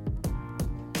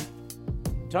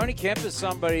 Tony Kemp is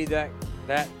somebody that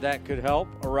could help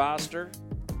a roster.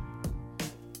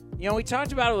 You know, we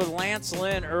talked about it with Lance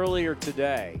Lynn earlier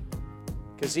today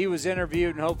because he was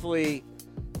interviewed, and hopefully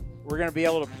we're going to be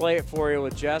able to play it for you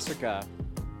with Jessica.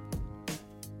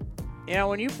 You know,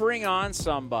 when you bring on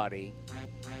somebody,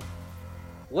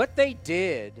 what they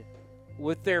did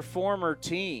with their former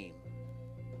team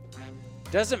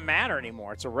doesn't matter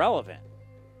anymore. It's irrelevant.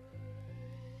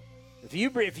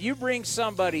 If you bring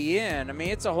somebody in, I mean,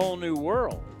 it's a whole new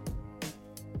world.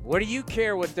 What do you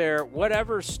care what their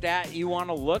whatever stat you want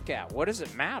to look at? What does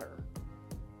it matter?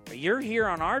 You're here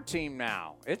on our team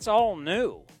now. It's all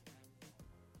new.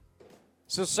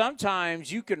 So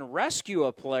sometimes you can rescue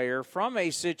a player from a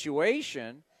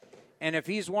situation, and if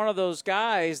he's one of those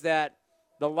guys that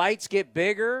the lights get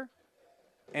bigger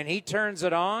and he turns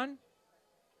it on,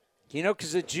 you know,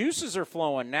 because the juices are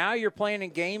flowing. Now you're playing in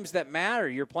games that matter.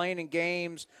 You're playing in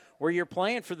games where you're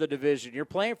playing for the division. You're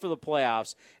playing for the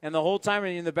playoffs. And the whole time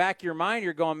in the back of your mind,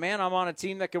 you're going, man, I'm on a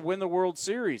team that could win the World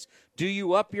Series. Do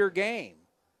you up your game?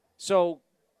 So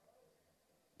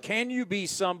can you be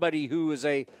somebody who is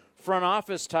a front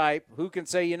office type who can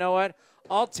say, you know what,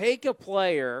 I'll take a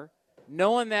player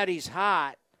knowing that he's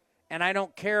hot, and I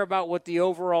don't care about what the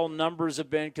overall numbers have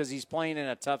been because he's playing in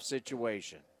a tough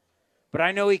situation. But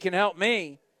I know he can help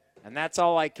me, and that's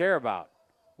all I care about.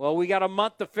 Well, we got a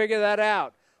month to figure that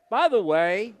out. By the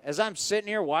way, as I'm sitting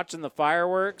here watching the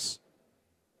fireworks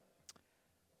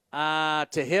to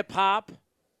hip-hop,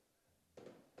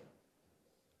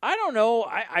 I don't know.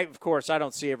 I of course, I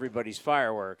don't see everybody's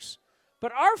fireworks,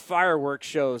 but our fireworks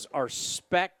shows are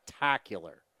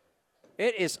spectacular.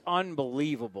 It is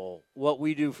unbelievable what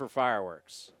we do for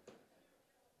fireworks.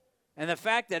 And the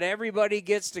fact that everybody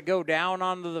gets to go down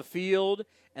onto the field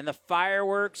and the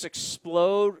fireworks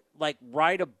explode like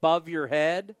right above your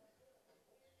head,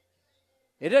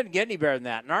 it doesn't get any better than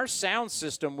that. And our sound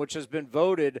system, which has been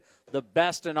voted the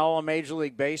best in all of Major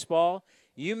League Baseball,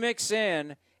 you mix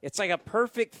in, it's like a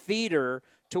perfect theater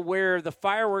to where the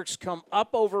fireworks come up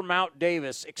over Mount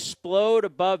Davis, explode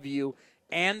above you,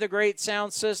 and the great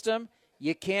sound system.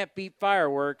 You can't beat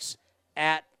fireworks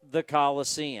at the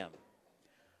Coliseum.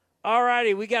 All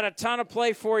righty, we got a ton of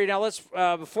play for you. Now, let's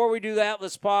before we do that,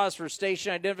 let's pause for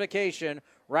station identification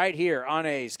right here on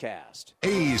A's Cast.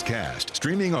 A's Cast,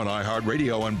 streaming on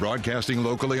iHeartRadio and broadcasting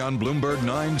locally on Bloomberg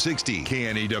 960,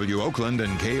 KNEW Oakland,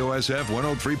 and KOSF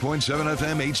 103.7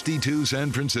 FM HD2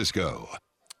 San Francisco.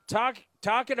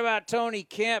 Talking about Tony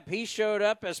Kemp, he showed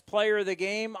up as player of the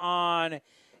game on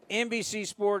NBC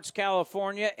Sports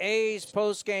California. A's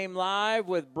postgame live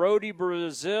with Brody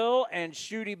Brazil and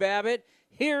Shooty Babbitt.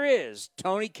 Here is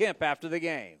Tony Kemp after the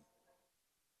game.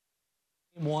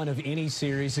 One of any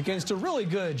series against a really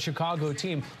good Chicago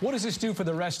team. What does this do for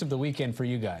the rest of the weekend for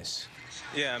you guys?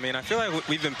 Yeah, I mean, I feel like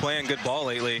we've been playing good ball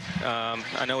lately.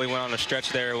 I know we went on a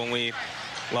stretch there when we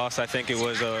lost, I think it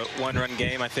was a 1-run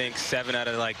game, I think 7 out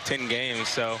of like 10 games.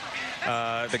 So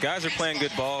the guys are playing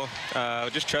good ball,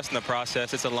 just trusting the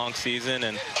process. It's a long season,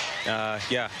 and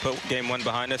put game 1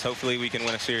 behind us. Hopefully we can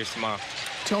win a series tomorrow.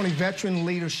 Tony, veteran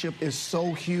leadership is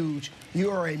so huge. You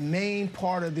are a main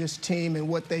part of this team and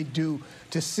what they do.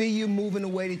 To see you moving the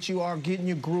way that you are, getting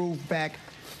your groove back,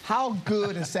 how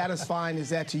good and satisfying is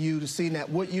that to you to see that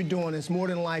what you're doing is more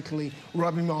than likely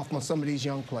rubbing off on some of these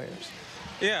young players?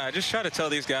 Yeah, I just try to tell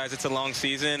these guys it's a long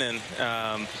season, and,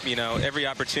 every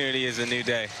opportunity is a new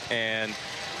day. And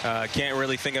can't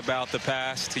really think about the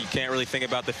past. You can't really think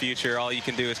about the future. All you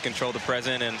can do is control the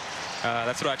present, and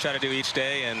that's what I try to do each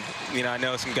day. And, I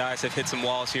know some guys have hit some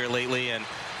walls here lately, and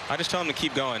I just tell them to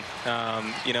keep going.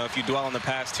 If you dwell on the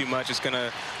past too much, it's going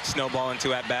to snowball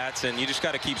into at-bats, and you just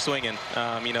got to keep swinging.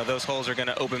 Those holes are going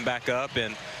to open back up,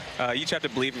 and you just have to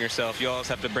believe in yourself. You always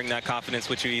have to bring that confidence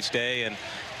with you each day, and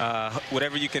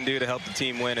whatever you can do to help the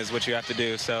team win is what you have to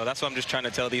do. So that's what I'm just trying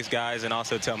to tell these guys and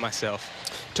also tell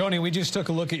myself. Tony, we just took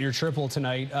a look at your triple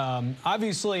tonight.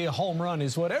 Obviously, a home run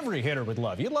is what every hitter would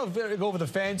love. You'd love to go over the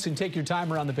fence and take your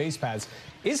time around the base paths.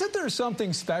 Isn't there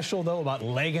something special, though, about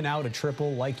legging out a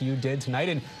triple like you did tonight?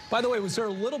 And, by the way, was there a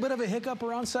little bit of a hiccup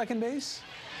around second base?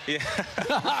 Yeah.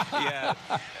 Yeah.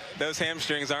 Those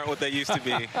hamstrings aren't what they used to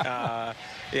be.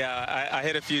 I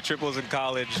hit a few triples in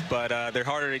college, but they're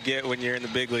harder to get when you're in the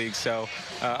big leagues. So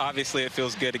obviously it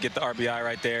feels good to get the RBI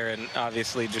right there, and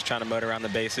obviously just trying to motor around the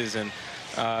bases. And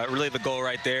really the goal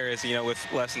right there is, with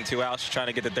less than 2 outs, trying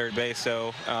to get to third base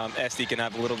so Esty can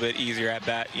have a little bit easier at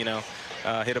bat,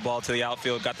 hit a ball to the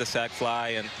outfield, got the sac fly,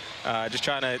 and just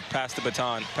trying to pass the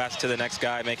baton, pass it to the next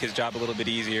guy, make his job a little bit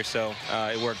easier. So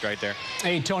it worked right there.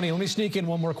 Hey, Tony, let me sneak in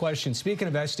one more question. Speaking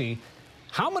of Esty,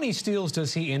 how many steals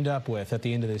does he end up with at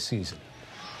the end of this season?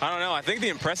 I don't know. I think the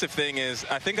impressive thing is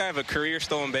I think I have a career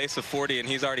stolen base of 40, and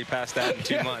he's already passed that in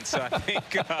 2 months. So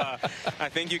I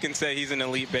think you can say he's an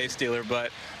elite base stealer.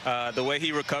 But the way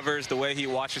he recovers, the way he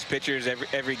watches pitchers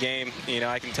every game,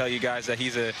 I can tell you guys that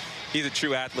he's a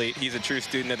true athlete. He's a true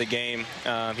student of the game.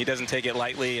 He doesn't take it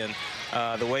lightly, and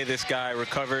the way this guy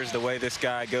recovers, the way this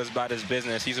guy goes about his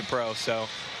business, he's a pro. So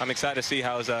I'm excited to see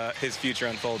how his future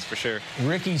unfolds for sure.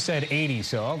 Ricky said 80,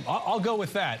 so I'll go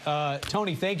with that.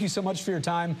 Tony, thank you so much for your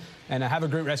time, and have a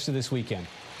great rest of this weekend.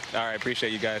 All right,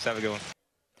 appreciate you guys. Have a good one.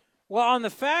 Well, on the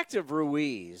fact of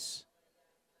Ruiz,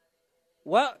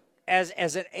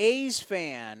 as an A's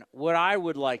fan, what I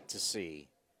would like to see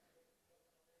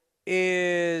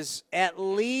is at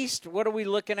least, what are we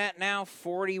looking at now,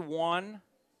 41?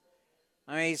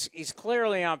 I mean, he's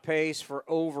clearly on pace for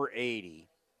over 80.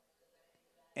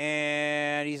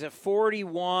 And he's at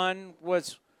 41.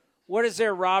 What is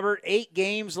there, Robert? 8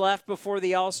 games left before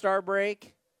the All-Star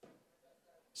break?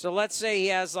 So let's say he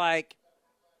has like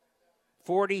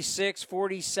 46,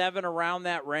 47, around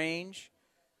that range.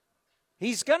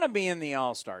 He's going to be in the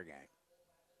All-Star game.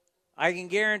 I can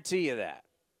guarantee you that.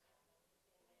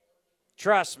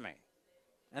 Trust me.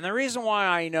 And the reason why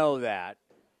I know that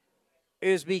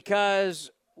is because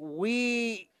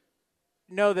we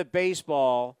know that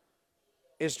baseball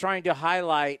is trying to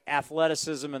highlight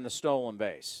athleticism in the stolen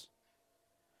base.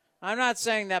 I'm not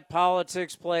saying that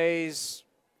politics plays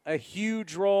a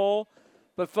huge role,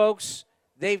 but folks,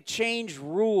 they've changed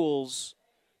rules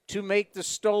to make the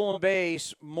stolen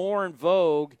base more in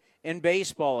vogue in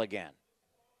baseball again.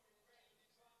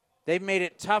 They've made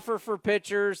it tougher for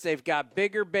pitchers. They've got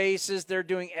bigger bases. They're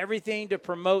doing everything to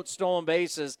promote stolen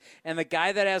bases. And the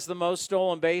guy that has the most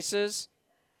stolen bases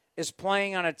is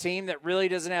playing on a team that really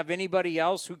doesn't have anybody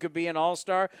else who could be an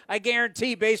all-star. I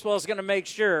guarantee baseball is going to make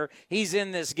sure he's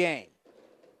in this game.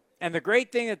 And the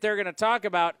great thing that they're going to talk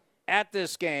about at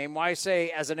this game, why I say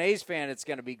as an A's fan it's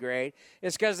going to be great,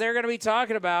 is because they're going to be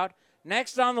talking about,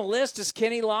 next on the list is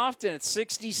Kenny Lofton at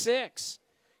 66.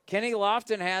 Kenny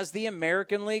Lofton has the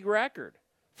American League record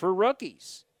for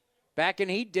rookies. Back when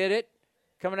he did it,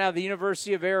 coming out of the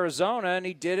University of Arizona, and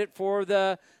he did it for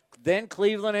the then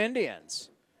Cleveland Indians.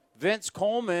 Vince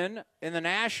Coleman in the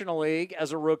National League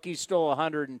as a rookie stole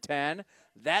 110.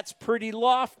 That's pretty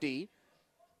lofty.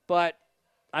 But,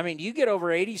 I mean, you get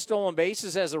over 80 stolen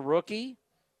bases as a rookie,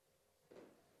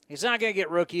 he's not going to get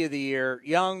Rookie of the Year.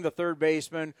 Young, the third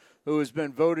baseman, who has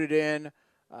been voted in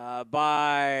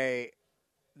by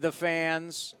the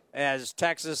fans, as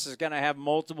Texas is going to have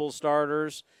multiple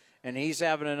starters, and he's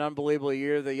having an unbelievable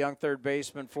year. The young third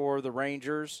baseman for the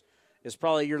Rangers is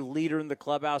probably your leader in the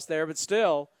clubhouse there. But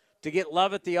still, to get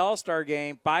love at the All-Star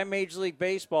game by Major League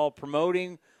Baseball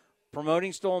promoting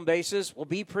stolen bases will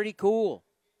be pretty cool.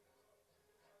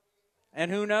 And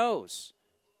who knows?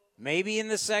 Maybe in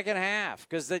the second half,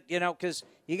 because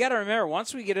you got to remember,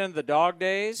 once we get into the dog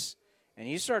days and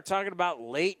you start talking about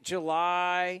late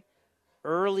July,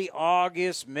 early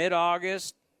August,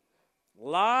 mid-August, a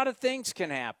lot of things can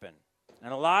happen,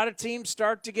 and a lot of teams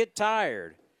start to get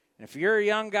tired. And if you're a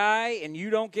young guy and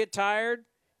you don't get tired,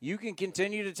 you can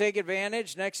continue to take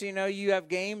advantage. Next thing you know, you have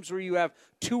games where you have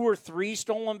 2 or 3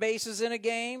 stolen bases in a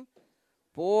game.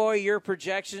 Boy, your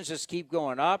projections just keep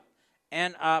going up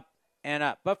and up and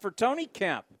up. But for Tony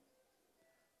Kemp,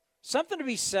 something to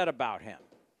be said about him.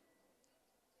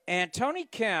 And Tony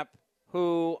Kemp,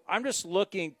 who I'm just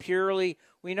looking purely,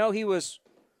 we know he was,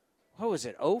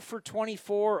 0 for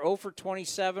 24, 0 for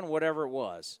 27, whatever it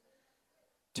was.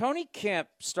 Tony Kemp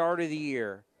started the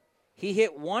year. He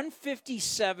hit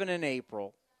 157 in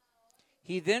April.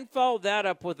 He then followed that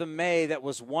up with a May that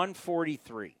was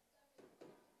 143.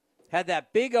 Had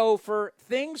that big offer.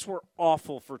 Things were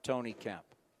awful for Tony Kemp.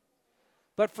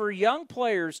 But for young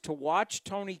players to watch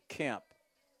Tony Kemp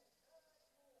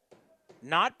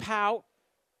not pout,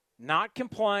 not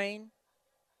complain,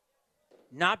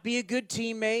 not be a good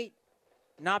teammate,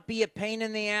 not be a pain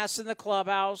in the ass in the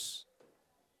clubhouse.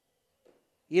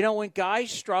 When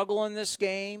guys struggle in this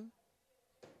game,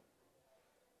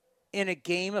 in a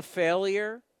game of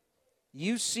failure,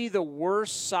 you see the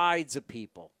worst sides of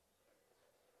people.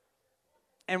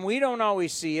 And we don't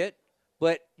always see it,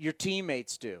 but your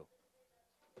teammates do.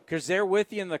 Because they're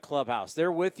with you in the clubhouse.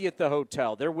 They're with you at the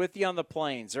hotel. They're with you on the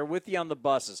planes. They're with you on the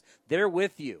buses. They're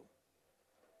with you.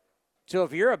 So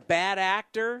if you're a bad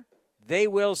actor, they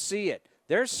will see it.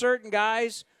 There's certain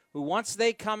guys who once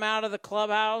they come out of the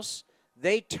clubhouse,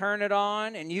 they turn it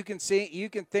on, and you can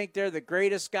think they're the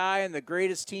greatest guy and the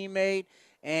greatest teammate,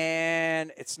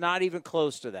 and it's not even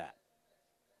close to that.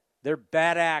 They're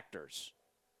bad actors,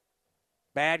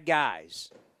 bad guys.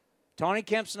 Tony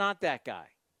Kemp's not that guy.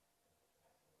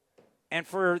 And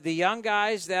for the young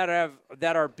guys that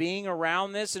are being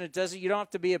around this, and you don't have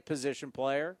to be a position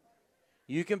player.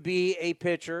 You can be a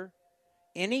pitcher.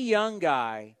 Any young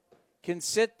guy can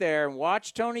sit there and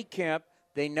watch Tony Kemp.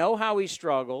 They know how he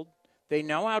struggled. They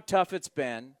know how tough it's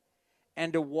been.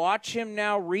 And to watch him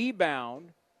now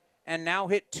rebound and now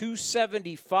hit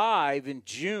 275 in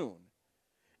June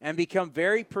and become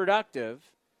very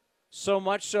productive, so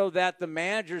much so that the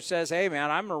manager says, hey,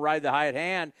 man, I'm going to ride the high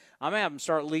hand. I'm going to have him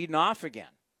start leading off again.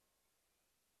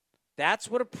 That's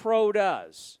what a pro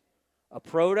does. A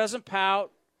pro doesn't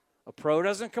pout. A pro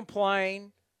doesn't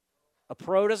complain. A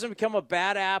pro doesn't become a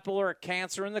bad apple or a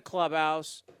cancer in the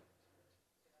clubhouse.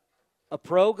 A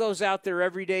pro goes out there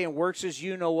every day and works his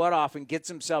you-know-what off and gets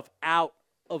himself out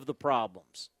of the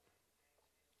problems.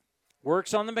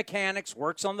 Works on the mechanics,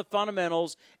 works on the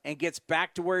fundamentals, and gets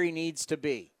back to where he needs to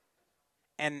be.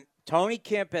 And Tony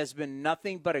Kemp has been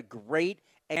nothing but a great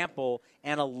example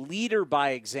and a leader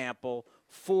by example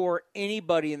for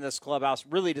anybody in this clubhouse.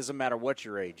 Really doesn't matter what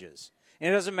your age is. And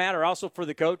it doesn't matter also for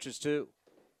the coaches, too.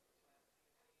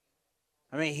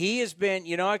 I mean, he has been,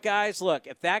 you know what, guys? Look,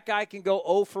 if that guy can go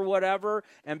 0 for whatever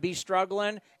and be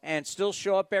struggling and still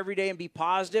show up every day and be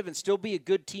positive and still be a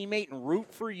good teammate and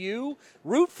root for you.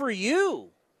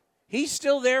 He's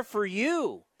still there for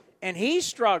you, and he's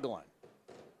struggling.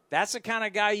 That's the kind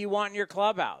of guy you want in your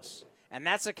clubhouse, and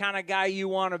that's the kind of guy you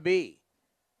want to be.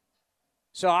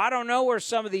 So I don't know where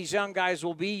some of these young guys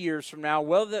will be years from now,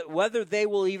 whether they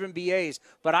will even be A's.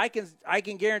 But I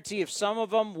can guarantee if some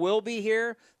of them will be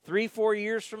here 3-4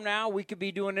 years from now, we could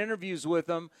be doing interviews with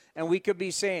them, and we could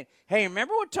be saying, hey,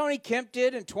 remember what Tony Kemp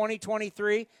did in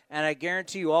 2023? And I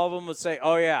guarantee you all of them would say,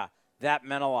 oh, yeah, that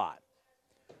meant a lot.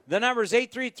 The number is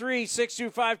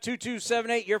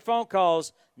 833-625-2278. Your phone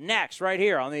calls next right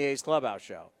here on the A's Clubhouse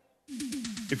Show.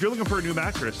 If you're looking for a new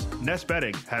mattress, Nest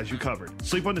Bedding has you covered.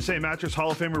 Sleep on the same mattress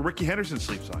Hall of Famer Ricky Henderson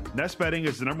sleeps on. Nest Bedding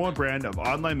is the #1 brand of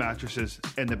online mattresses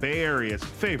and the Bay Area's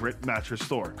favorite mattress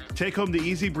store. Take home the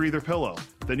Easy Breather pillow.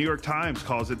 The New York Times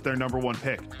calls it their #1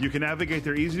 pick. You can navigate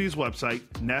their easy-to-use website,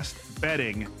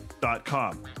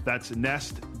 nestbedding.com. That's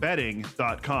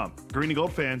nestbedding.com. Green and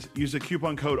Gold fans, use the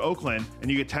coupon code Oakland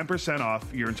and you get 10% off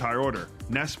your entire order.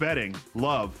 Nest Bedding,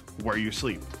 love where you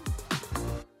sleep.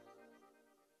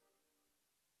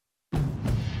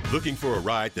 Looking for a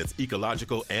ride that's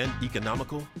ecological and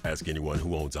economical? Ask anyone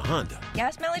who owns a Honda.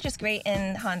 Gas mileage is great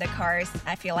in Honda cars.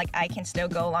 I feel like I can still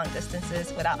go long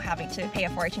distances without having to pay a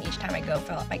fortune each time I go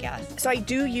fill up my gas. So I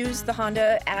do use the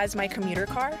Honda as my commuter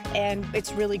car, and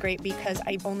it's really great because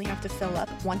I only have to fill up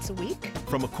once a week.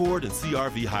 From Accord and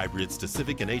CR-V hybrids to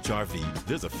Civic and HR-V,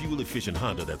 there's a fuel-efficient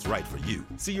Honda that's right for you.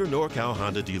 See your NorCal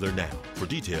Honda dealer now. For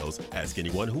details, ask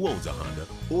anyone who owns a Honda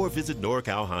or visit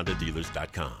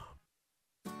NorCalHondaDealers.com.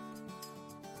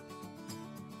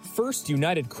 First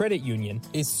United Credit Union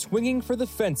is swinging for the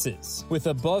fences with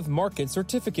above-market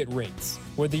certificate rates.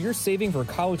 Whether you're saving for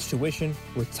college tuition,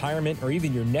 retirement, or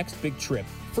even your next big trip,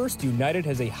 First United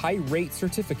has a high-rate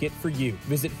certificate for you.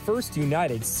 Visit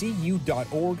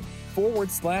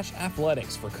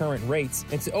firstunitedcu.org/athletics for current rates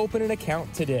and to open an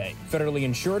account today. Federally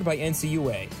insured by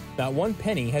NCUA. Not one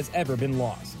penny has ever been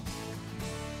lost.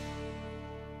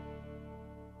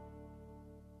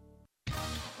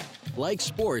 Like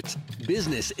sports,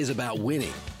 business is about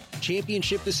winning.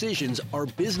 Championship decisions are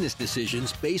business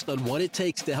decisions based on what it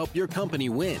takes to help your company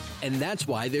win. And that's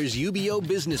why there's UBO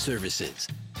Business Services,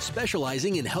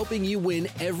 specializing in helping you win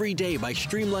every day by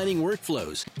streamlining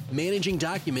workflows, managing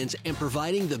documents, and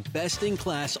providing the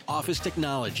best-in-class office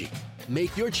technology.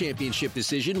 Make your championship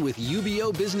decision with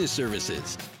UBO Business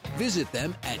Services. Visit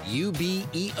them at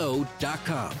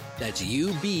ubeo.com. That's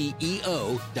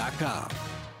ubeo.com.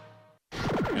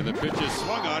 And the pitch is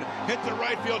swung on, hit the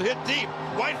right field, hit deep.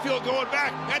 Whitefield going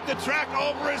back at the track,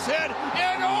 over his head,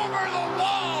 and over the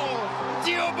wall.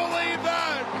 Do you believe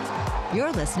that?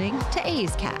 You're listening to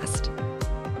A's Cast.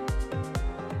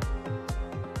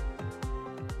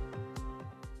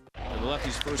 And the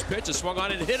lefty's first pitch is swung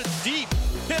on and hit it deep,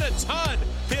 hit a ton,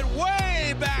 hit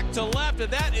way back to left,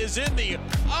 and that is in the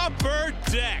upper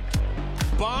deck.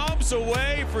 Bombs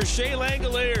away for Shea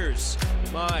Langoliers.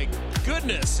 My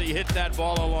goodness, he hit that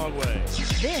ball a long way.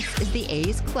 This is the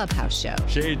A's Clubhouse Show.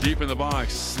 Shea deep in the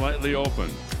box, slightly open.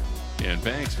 And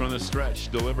Banks from the stretch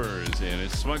delivers, and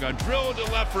it's swung on, drilled to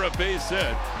left for a base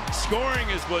hit. Scoring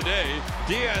is Bleday.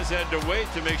 Diaz had to wait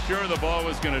to make sure the ball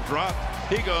was going to drop.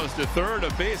 He goes to third,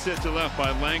 a base hit to left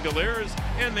by Langoliers,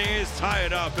 and the A's tie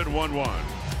it up at 1-1.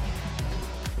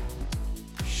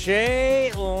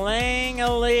 Shea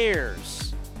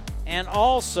Langoliers. And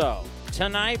also,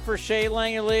 tonight for Shea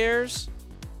Langoliers,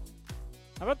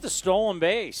 how about the stolen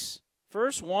base?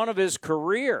 First one of his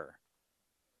career.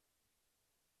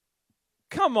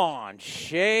 Come on,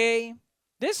 Shea.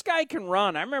 This guy can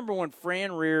run. I remember when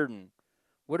Fran Reardon,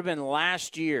 would have been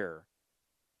last year.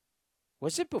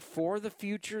 Was it before the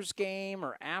Futures game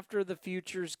or after the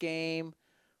Futures game?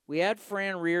 We had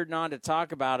Fran Reardon on to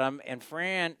talk about him, and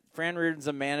Fran Reardon's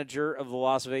a manager of the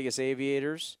Las Vegas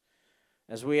Aviators.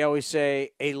 As we always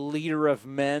say, a leader of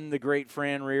men, the great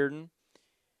Fran Reardon.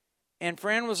 And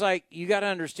Fran was like, you got to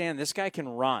understand, this guy can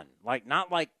run. Like,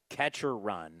 not like catcher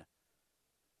run.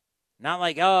 Not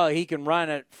like, oh, he can run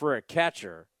it for a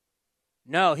catcher.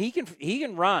 No, he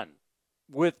can run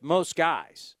with most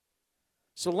guys.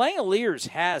 So Langoliers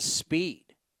has speed.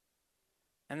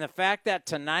 And the fact that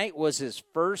tonight was his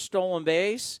first stolen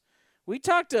base, we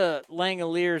talked to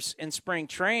Langoliers in spring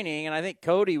training, and I think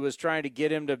Cody was trying to get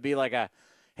him to be like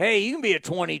hey, you can be a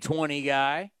 2020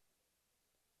 guy.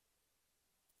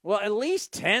 Well, at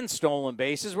least 10 stolen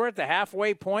bases. We're at the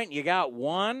halfway point. You got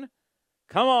one.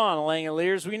 Come on,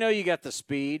 Langoliers. We know you got the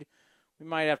speed. We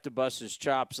might have to bust his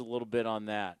chops a little bit on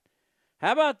that.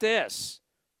 How about this?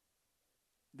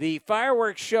 The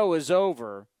fireworks show is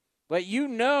over, but you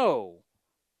know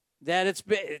that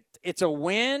it's a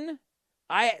win.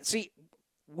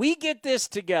 We get this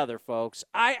together, folks.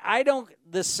 I don't.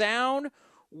 The sound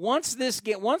once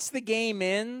the game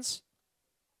ends,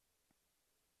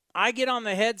 I get on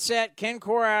the headset. Ken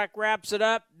Korak wraps it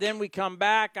up. Then we come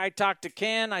back. I talk to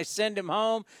Ken. I send him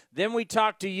home. Then we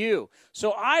talk to you.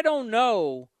 So I don't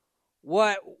know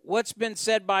what's been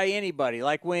said by anybody.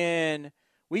 Like when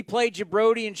we played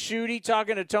Jabrodi and Shooty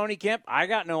talking to Tony Kemp, I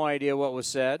got no idea what was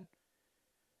said.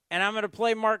 And I'm going to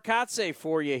play Mark Kotze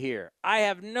for you here. I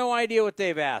have no idea what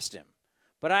they've asked him.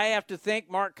 But I have to thank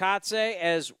Mark Kotze,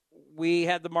 as we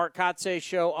had the Mark Kotze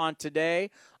show on today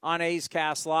on A's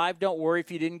Cast Live. Don't worry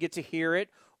if you didn't get to hear it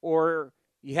or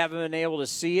you haven't been able to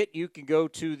see it. You can go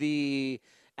to the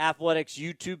Athletics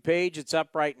YouTube page. It's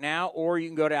up right now. Or you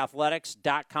can go to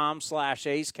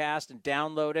athletics.com/A'sCast and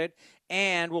download it.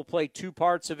 And we'll play two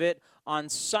parts of it on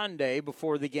Sunday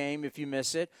before the game if you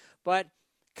miss it. But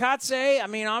Kotze, I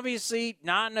mean, obviously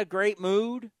not in a great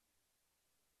mood.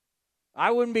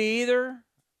 I wouldn't be either.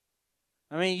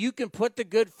 I mean, you can put the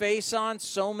good face on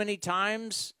so many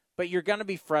times, but you're going to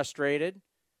be frustrated.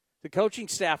 The coaching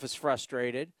staff is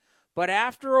frustrated. But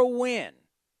after a win,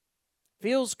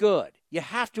 feels good. You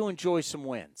have to enjoy some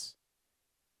wins.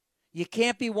 You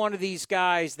can't be one of these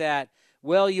guys that,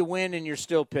 well, you win and you're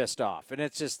still pissed off. And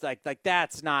it's just like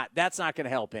that's not going to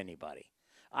help anybody.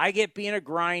 I get being a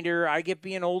grinder. I get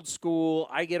being old school.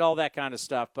 I get all that kind of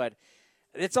stuff. But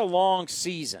it's a long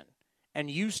season,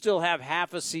 and you still have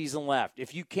half a season left.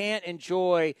 If you can't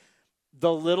enjoy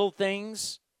the little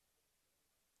things,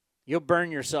 you'll burn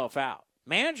yourself out.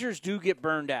 Managers do get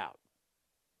burned out.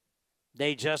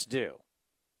 They just do.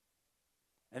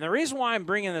 And the reason why I'm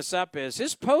bringing this up is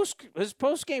his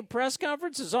post-game press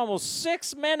conference is almost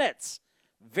 6 minutes.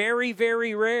 Very,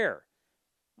 very rare.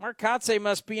 Mark Kotze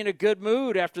must be in a good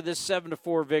mood after this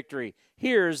 7-4 victory.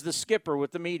 Here's the skipper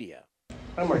with the media.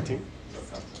 Hi, Martin.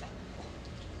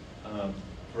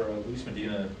 For Luis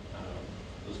Medina,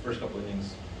 those first couple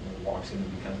innings, walks seem to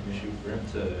be kind of an issue for him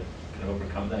to kind of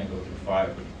overcome that and go through 5.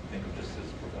 What do you think of just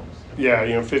his performance?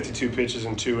 Yeah, 52 pitches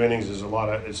in 2 innings is a lot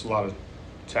of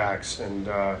tax, and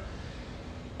I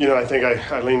think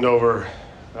I leaned over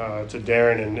to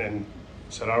Darren and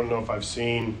said, I don't know if I've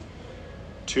seen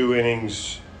 2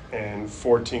 innings and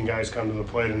 14 guys come to the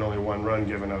plate and only 1 run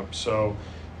given up. So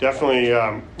definitely,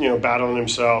 battling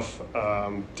himself.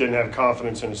 Didn't have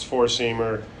confidence in his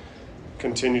 4-seamer.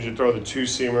 Continued to throw the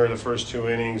 2-seamer the first 2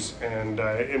 innings, and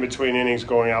in between innings,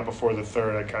 going out before the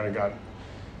 3rd, I kind of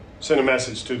sent a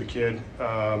message to the kid.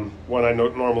 One I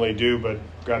normally do, but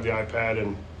grabbed the iPad,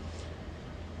 and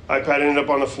iPad ended up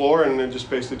on the floor, and then just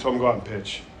basically told him to go out and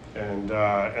pitch. And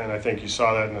I think you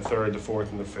saw that in the 3rd, the 4th,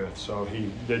 and the 5th. So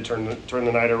he did turn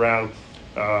the night around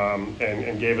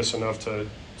and gave us enough to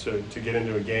get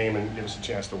into a game and give us a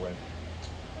chance to win.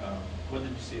 What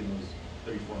did you see in those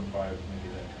 34 and 5? Maybe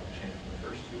that kind of changed in the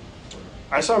first 2?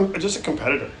 I saw him just a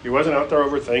competitor. He wasn't out there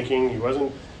overthinking. He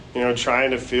wasn't,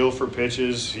 trying to feel for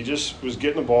pitches. He just was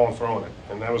getting the ball and throwing it,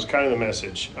 and that was kind of the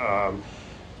message.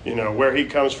 Where he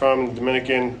comes from,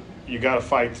 Dominican, you got to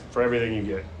fight for everything you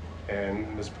get,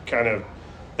 and it's kind of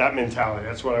that mentality.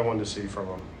 That's what I wanted to see from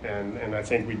him, and I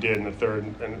think we did in the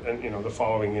 3rd and the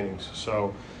following innings.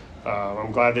 So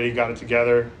I'm glad that he got it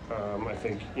together. I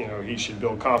think he should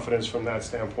build confidence from that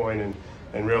standpoint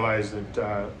and realize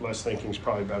that less thinking is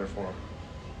probably better for him.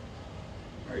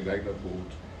 I like that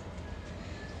boot.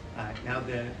 Now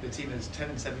the team is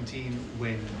 10-17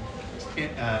 when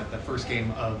the first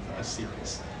game of a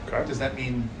series. Okay. Does that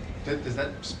mean? Does that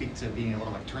speak to being able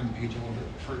to turn the page a little bit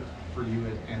for you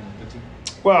and the team?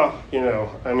 Well,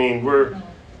 we're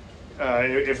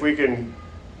if we can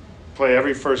play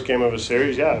every first game of a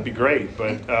series, yeah, it'd be great.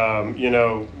 But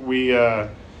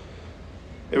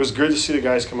it was good to see the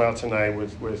guys come out tonight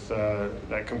with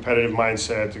that competitive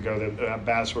mindset to go. The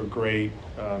bats were great,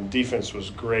 defense was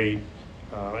great.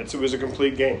 It was a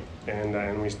complete game,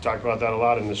 and we talked about that a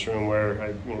lot in this room, where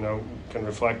I can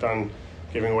reflect on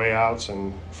giving away outs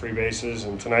and free bases.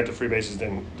 And tonight the free bases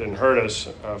didn't hurt us,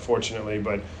 fortunately.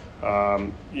 But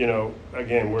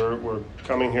again, we're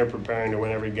coming here preparing to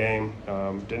win every game.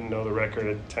 Didn't know the record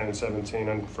at 10-17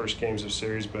 on first games of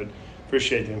series, but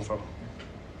appreciate the info.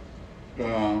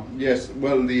 Yes,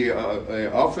 well, the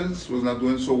offense was not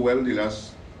doing so well the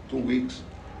last 2 weeks.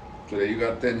 Today you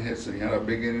got 10 hits, and you had a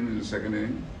big inning in the second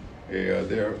inning.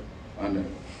 There on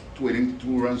 2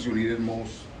 runs you needed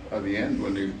most at the end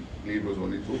when the lead was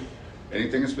only 2.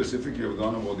 Anything specific you have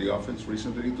done about the offense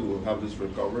recently to have this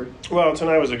recovery? Well,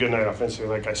 tonight was a good night offensively,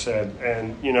 like I said.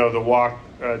 And, the walk,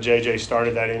 JJ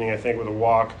started that inning, I think, with a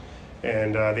walk.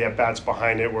 And the at-bats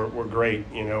behind it were great.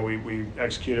 We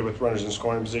executed with runners in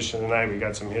scoring position tonight. We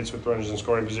got some hits with runners in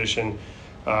scoring position.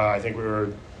 I think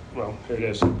here it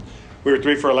is. We were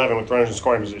 3 for 11 with runners in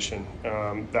scoring position.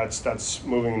 That's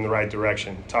moving in the right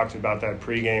direction. Talked about that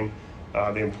pregame,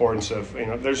 the importance of,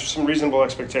 there's some reasonable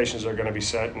expectations that are going to be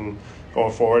set, and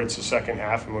going forward, it's the second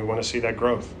half, and we want to see that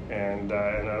growth. And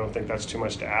I don't think that's too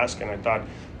much to ask. And I thought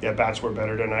the at-bats were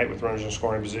better tonight with runners in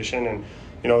scoring position. And,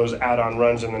 those add-on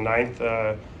runs in the 9th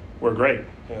were great.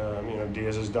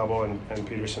 Diaz's double and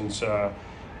Peterson's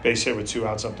base hit with 2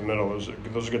 outs up the middle. Those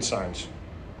are good signs.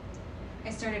 I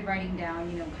started writing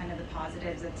down, kind of the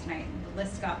positives of tonight. The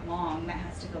list got long. That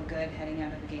has to feel good heading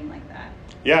out of a game like that.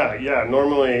 Yeah.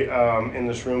 Normally in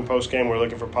this room post-game, we're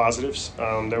looking for positives.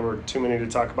 There were too many to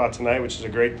talk about tonight, which is a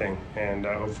great thing. And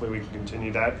hopefully we can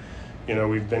continue that.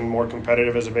 We've been more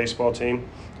competitive as a baseball team.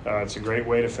 It's a great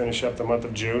way to finish up the month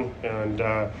of June. And,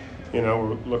 we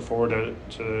look forward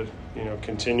to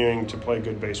continuing to play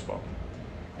good baseball.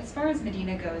 As far as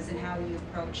Medina goes and how you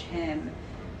approach him,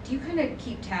 do you kind of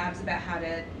keep tabs about how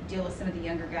to deal with some of the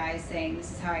younger guys saying, this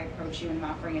is how I approach you and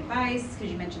I'm offering advice?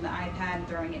 Because you mentioned the iPad and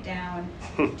throwing it down.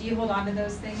 Do you hold on to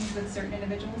those things with certain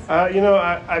individuals?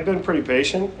 I've been pretty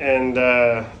patient, and,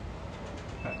 I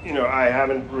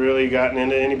haven't really gotten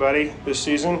into anybody this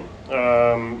season,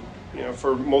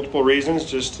 for multiple reasons,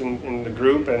 just in the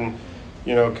group and,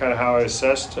 kind of how I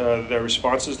assessed their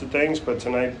responses to things. But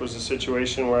tonight was a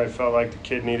situation where I felt like the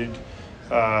kid needed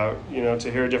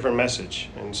to hear a different message.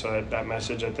 And so that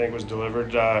message, I think, was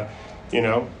delivered,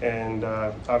 and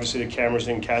obviously the cameras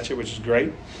didn't catch it, which is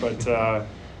great. But,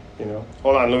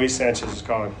 hold on, Luis Sanchez is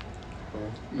calling.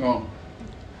 No.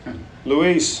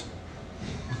 Luis.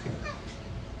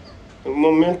 Un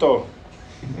momento.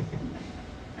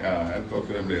 Yeah, I'll talk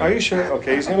to him later. Are you sure?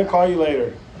 Okay, he's going to call you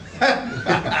later. All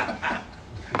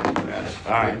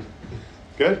right.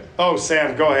 Good? Oh,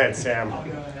 Sam, go ahead, Sam. I'll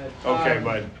go ahead. Okay,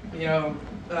 bud. You know,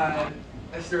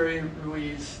 Esteury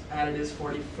Ruiz added his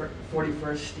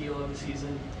 41st steal of the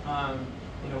season.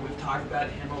 You know, we've talked about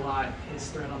him a lot. His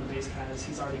threat on the base paths,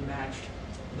 he's already matched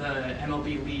the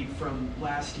MLB lead from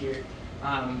last year.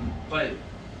 But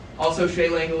also Shea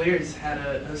Langoliers had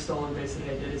a stolen base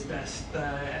today, did his best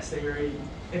Esteury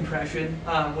impression.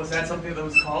 Was that something that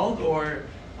was called, or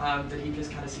did he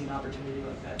just kind of see an opportunity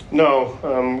like that? No,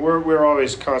 we're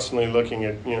always constantly looking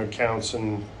at counts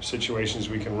and situations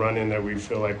we can run in that we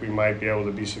feel like we might be able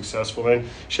to be successful in.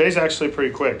 Shea's actually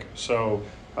pretty quick, so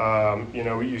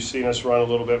you've seen us run a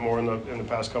little bit more in the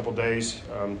past couple days.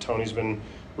 Tony's been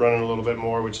running a little bit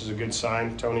more, which is a good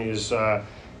sign. Tony is,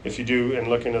 if you do and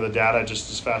look into the data, just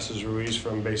as fast as Ruiz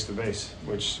from base to base,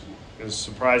 which is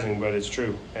surprising, but it's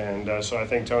true. And so I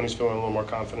think Tony's feeling a little more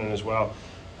confident as well.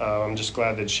 I'm just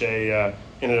glad that Shea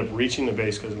ended up reaching the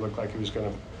base because it looked like he was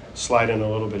going to slide in a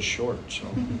little bit short. So,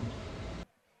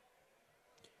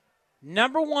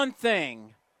 number one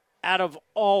thing out of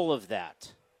all of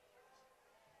that,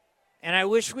 and I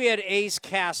wish we had A's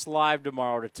Cast live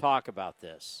tomorrow to talk about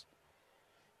this,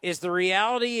 is the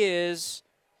reality is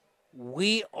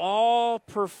we all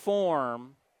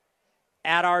perform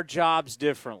at our jobs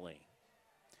differently.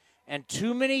 And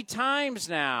too many times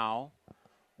now,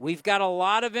 we've got a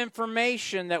lot of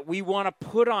information that we want to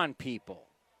put on people.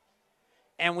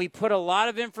 And we put a lot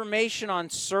of information on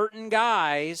certain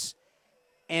guys,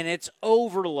 and it's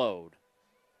overload.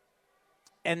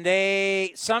 And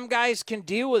some guys can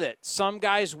deal with it. Some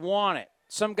guys want it.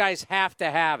 Some guys have to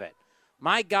have it.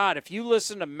 My God, if you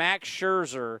listen to Max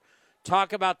Scherzer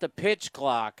talk about the pitch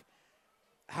clock,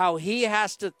 how he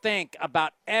has to think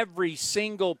about every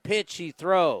single pitch he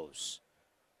throws,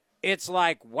 it's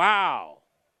like, wow.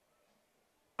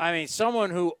 I mean, someone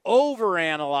who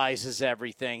overanalyzes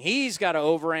everything. He's got to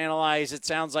overanalyze, it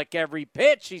sounds like, every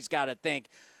pitch he's got to think.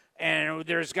 And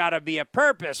there's got to be a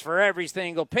purpose for every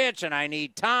single pitch, and I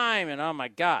need time, and oh, my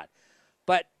God.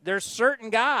 But there's certain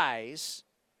guys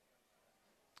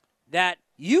that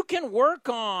you can work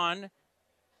on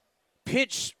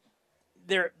pitch,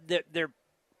 the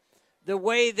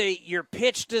way your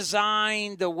pitch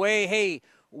design, the way, hey,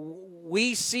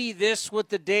 we see this with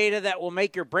the data that will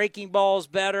make your breaking balls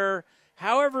better.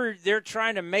 However they're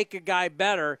trying to make a guy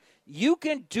better, you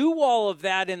can do all of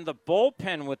that in the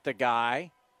bullpen with the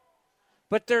guy.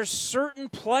 But there's certain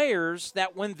players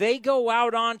that when they go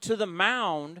out onto the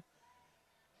mound,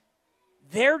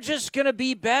 they're just going to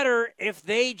be better if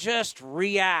they just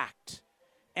react.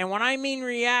 And when I mean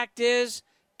react is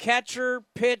catcher,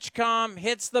 pitch comm,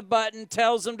 hits the button,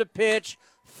 tells them to pitch,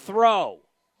 throw.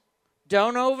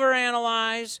 Don't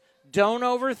overanalyze. Don't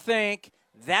overthink.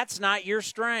 That's not your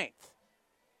strength.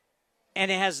 And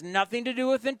it has nothing to do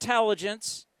with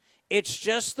intelligence. It's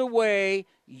just the way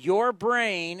your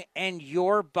brain and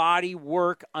your body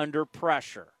work under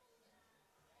pressure.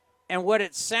 And what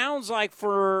it sounds like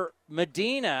for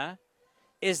Medina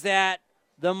is that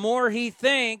the more he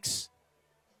thinks,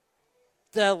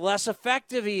 the less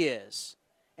effective he is.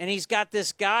 And he's got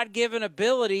this God-given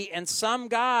ability, and some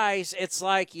guys, it's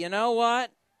like, you know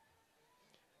what?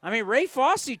 I mean, Ray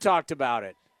Fosse talked about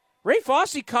it. Ray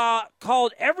Fosse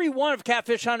called every one of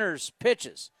Catfish Hunter's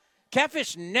pitches.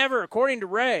 Catfish never, according to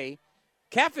Ray,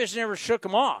 Catfish never shook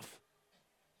him off.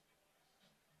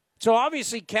 So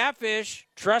obviously Catfish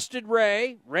trusted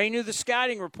Ray. Ray knew the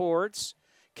scouting reports.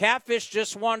 Catfish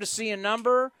just wanted to see a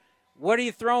number. What are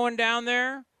you throwing down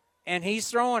there? And he's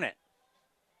throwing it.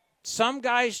 Some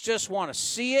guys just want to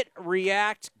see it,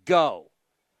 react, go.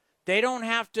 They don't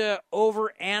have to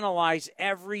overanalyze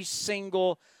every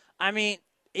single, and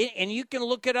you can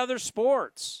look at other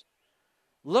sports.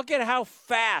 Look at how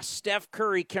fast Steph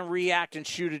Curry can react and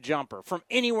shoot a jumper from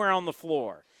anywhere on the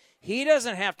floor. He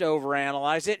doesn't have to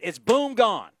overanalyze it. It's boom,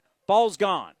 gone. Ball's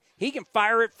gone. He can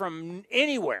fire it from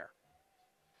anywhere.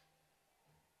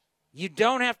 You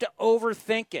don't have to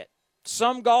overthink it.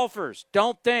 Some golfers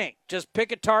don't think. Just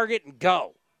pick a target and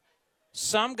go.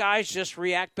 Some guys just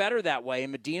react better that way,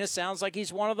 and Medina sounds like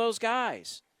he's one of those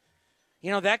guys.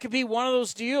 That could be one of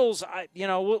those deals.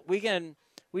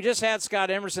 We just had Scott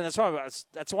Emerson.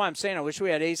 That's why I'm saying I wish we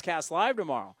had A's Cast Live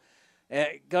tomorrow.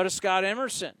 Go to Scott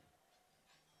Emerson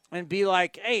and be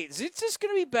like, hey, is it just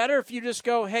going to be better if you just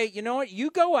go, hey, you know what? You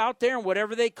go out there and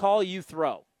whatever they call, you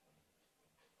throw.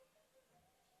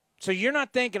 So you're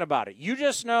not thinking about it. You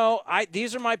just know,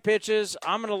 these are my pitches.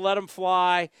 I'm going to let them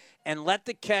fly and let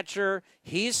the catcher,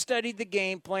 he's studied the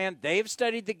game plan. They've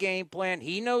studied the game plan.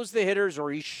 He knows the hitters, or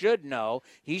he should know.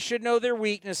 He should know their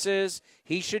weaknesses.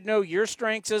 He should know your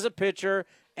strengths as a pitcher,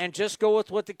 and just go with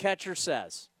what the catcher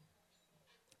says.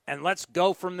 And let's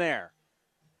go from there.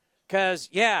 Because,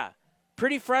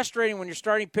 pretty frustrating when your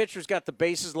starting pitcher's got the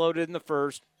bases loaded in the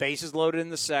first, bases loaded in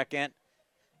the second,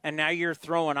 and now you're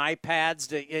throwing iPads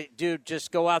to, dude,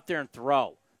 just go out there and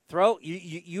throw.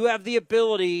 You have the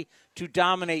ability to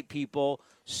dominate people.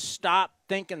 Stop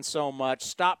thinking so much.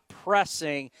 Stop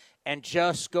pressing and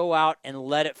just go out and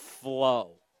let it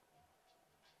flow.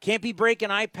 Can't be breaking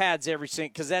iPads every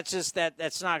single, because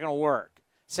that's not going to work.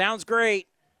 Sounds great.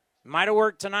 Might have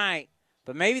worked tonight.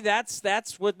 But maybe that's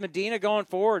with Medina going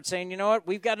forward, saying, you know what,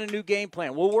 we've got a new game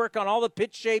plan. We'll work on all the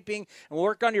pitch shaping, and we'll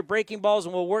work on your breaking balls,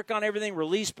 and we'll work on everything,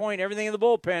 release point, everything in the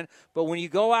bullpen. But when you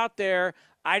go out there,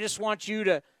 I just want you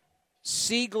to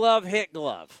see glove, hit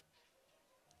glove.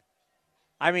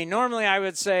 I mean, normally I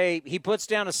would say he puts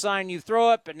down a sign, you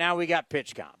throw it, but now we got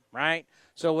pitch com, right?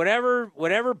 So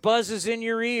whatever buzzes in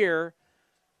your ear,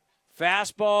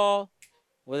 fastball,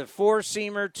 with a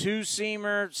four-seamer,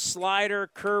 two-seamer, slider,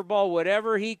 curveball,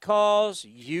 whatever he calls,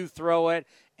 you throw it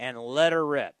and let her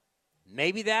rip.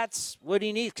 Maybe that's what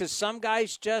he needs, because some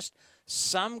guys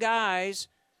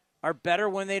are better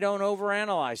when they don't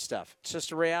overanalyze stuff. It's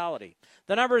just a reality.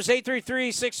 The number is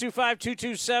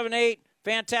 833-625-2278.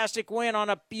 Fantastic win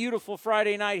on a beautiful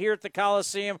Friday night here at the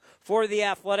Coliseum for the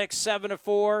Athletics,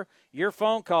 7-4. Your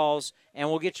phone calls, and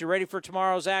we'll get you ready for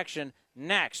tomorrow's action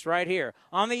next, right here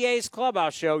on the A's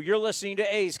Clubhouse Show. You're listening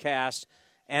to A's Cast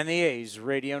and the A's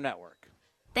Radio Network.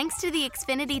 Thanks to the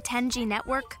Xfinity 10G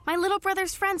network, my little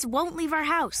brother's friends won't leave our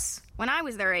house. When I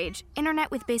was their age, internet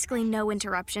with basically no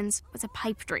interruptions was a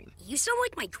pipe dream. You sound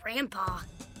like my grandpa.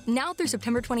 Now through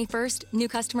September 21st, new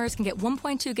customers can get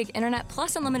 1.2 gig internet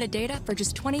plus unlimited data for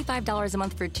just $25 a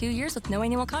month for 2 years with no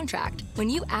annual contract when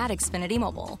you add Xfinity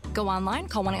Mobile. Go online,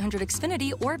 call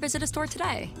 1-800-XFINITY, or visit a store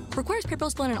today. Requires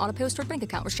pre-bill bill and an auto-pay stored bank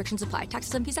account. Restrictions apply.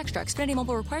 Taxes and fees extra. Xfinity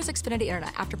Mobile requires Xfinity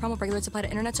internet. After promo, regular supply to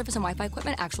internet service and Wi-Fi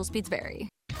equipment. Actual speeds vary.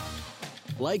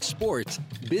 Like sports,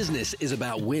 business is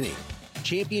about winning.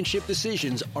 Championship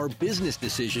decisions are business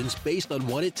decisions based on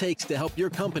what it takes to help your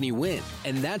company win.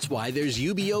 And that's why there's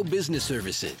UBO Business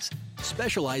Services,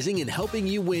 specializing in helping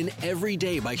you win every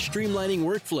day by streamlining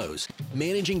workflows,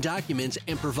 managing documents,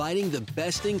 and providing the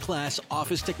best-in-class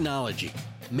office technology.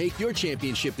 Make your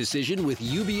championship decision with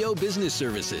UBO Business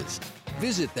Services.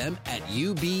 Visit them at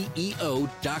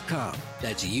ubeo.com.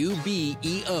 That's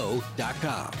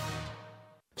ubeo.com.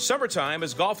 Summertime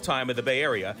is golf time in the Bay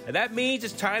Area, and that means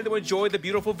it's time to enjoy the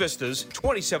beautiful vistas,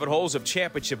 27 holes of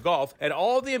championship golf, and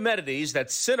all the amenities that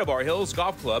Cinnabar Hills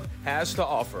Golf Club has to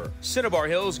offer. Cinnabar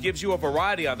Hills gives you a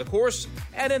variety on the course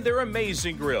and in their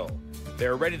amazing grill.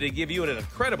 They're ready to give you an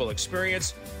incredible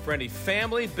experience for any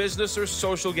family, business, or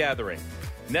social gathering.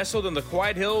 Nestled in the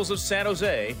quiet hills of San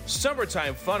Jose,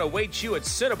 summertime fun awaits you at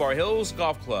Cinnabar Hills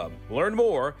Golf Club. Learn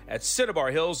more at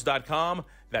cinnabarhills.com.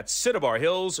 That's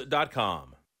cinnabarhills.com.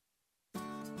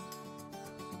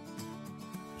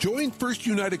 Join First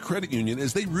United Credit Union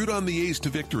as they root on the A's to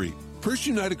victory. First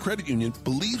United Credit Union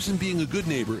believes in being a good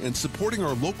neighbor and supporting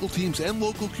our local teams and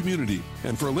local community.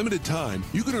 And for a limited time,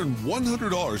 you can earn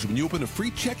 $100 when you open a free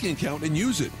checking account and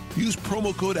use it. Use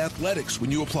promo code ATHLETICS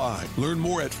when you apply. Learn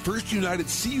more at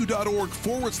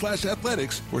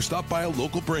firstunitedcu.org/athletics or stop by a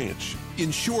local branch.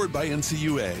 Insured by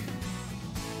NCUA.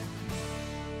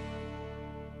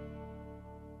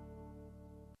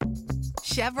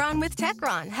 Chevron with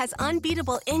Techron has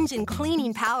unbeatable engine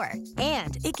cleaning power,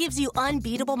 and it gives you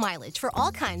unbeatable mileage for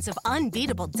all kinds of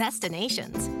unbeatable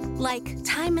destinations, like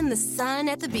time in the sun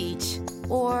at the beach,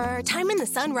 or time in the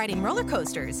sun riding roller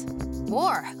coasters,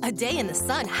 or a day in the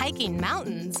sun hiking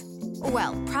mountains.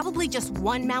 Well, probably just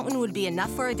one mountain would be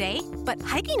enough for a day, but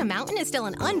hiking a mountain is still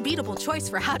an unbeatable choice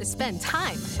for how to spend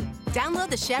time. Download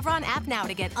the Chevron app now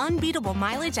to get unbeatable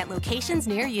mileage at locations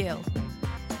near you.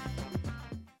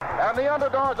 And the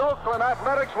underdogs Oakland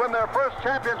Athletics win their first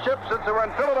championship since they were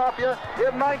in Philadelphia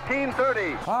in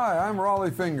 1930. Hi, I'm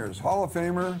Raleigh Fingers, Hall of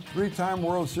Famer, three-time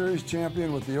World Series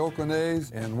champion with the Oakland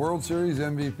A's and World Series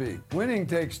MVP. Winning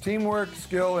takes teamwork,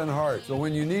 skill, and heart. So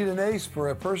when you need an ace for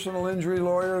a personal injury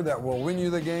lawyer that will win you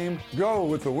the game, go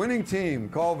with the winning team.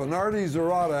 Call Venardi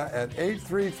Zerata at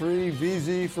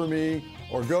 833-VZ-FOR-ME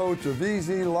or go to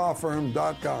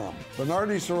vzlawfirm.com.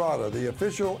 Venardi Zerata, the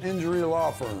official injury law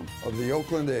firm of the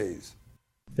Oakland A's.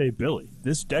 Hey, Billy,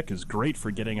 this deck is great for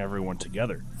getting everyone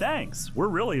together. Thanks. We're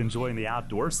really enjoying the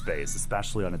outdoor space,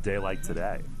 especially on a day like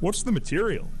today. What's the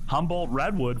material? Humboldt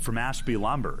Redwood from Ashby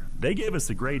Lumber. They gave us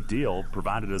a great deal,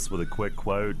 provided us with a quick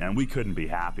quote, and we couldn't be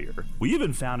happier. We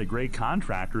even found a great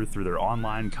contractor through their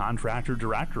online contractor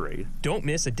directory. Don't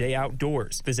miss a day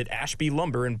outdoors. Visit Ashby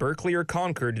Lumber in Berkeley or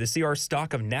Concord to see our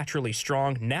stock of naturally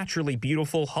strong, naturally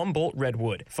beautiful Humboldt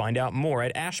Redwood. Find out more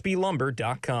at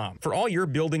ashbylumber.com for all your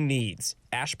building needs.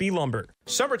 Ashby Lumber.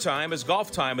 Summertime is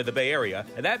golf time in the Bay Area,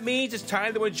 and that means it's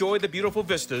time to enjoy the beautiful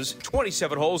vistas,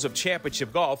 27 holes of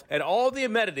championship golf, and all the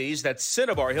amenities that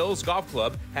Cinnabar Hills Golf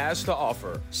Club has to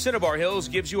offer. Cinnabar Hills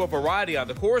gives you a variety on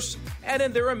the course and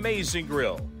in their amazing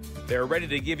grill. They're ready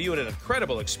to give you an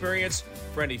incredible experience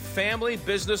for any family,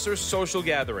 business, or social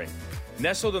gathering.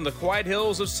 Nestled in the quiet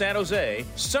hills of San Jose,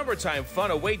 summertime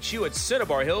fun awaits you at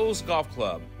Cinnabar Hills Golf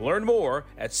Club. Learn more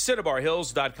at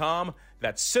cinnabarhills.com.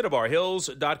 That's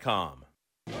cinnabarhills.com.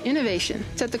 Innovation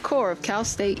is at the core of Cal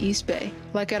State East Bay,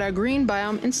 like at our Green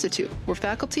Biome Institute, where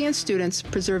faculty and students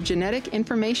preserve genetic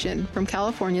information from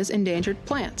California's endangered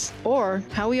plants, or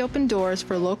how we open doors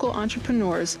for local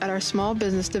entrepreneurs at our Small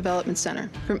Business Development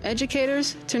Center. From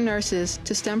educators to nurses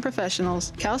to STEM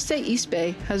professionals, Cal State East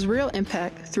Bay has real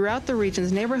impact throughout the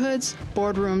region's neighborhoods,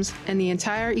 boardrooms, and the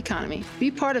entire economy. Be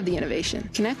part of the innovation.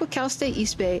 Connect with Cal State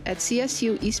East Bay at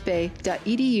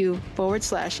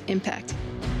csueastbay.edu/impact.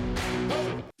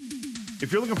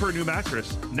 If you're looking for a new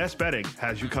mattress, Nest Bedding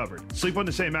has you covered. Sleep on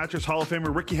the same mattress Hall of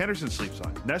Famer Ricky Henderson sleeps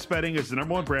on. Nest Bedding is the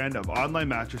 #1 brand of online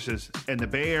mattresses and the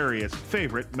Bay Area's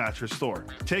favorite mattress store.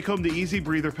 Take home the Easy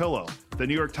Breather pillow. The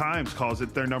New York Times calls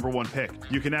it their #1 pick.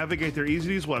 You can navigate their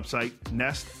easy-to-use website,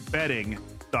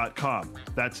 nestbedding.com.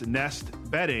 That's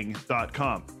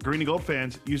nestbedding.com. Green and Gold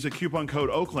fans, use the coupon code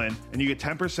Oakland and you get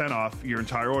 10% off your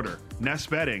entire order.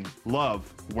 Nest Bedding,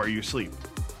 love where you sleep.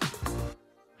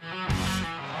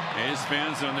 A's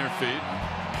fans on their feet.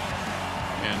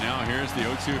 And now here's the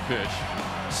 0-2 pitch.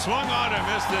 Swung on and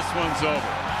missed. This one's over.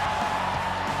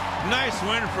 Nice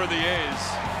win for the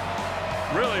A's.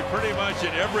 Really pretty much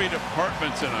in every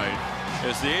department tonight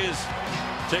as the A's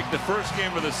take the first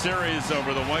game of the series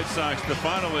over the White Sox. The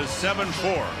final is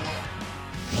 7-4.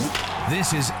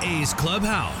 This is A's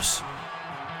Clubhouse.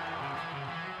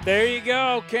 There you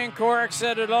go. Ken Korach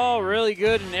said it all. Really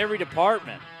good in every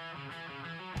department.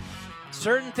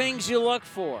 Certain things you look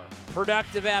for.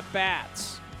 Productive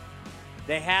at-bats.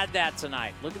 They had that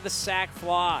tonight. Look at the sac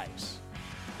flies.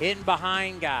 Hitting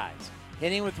behind guys.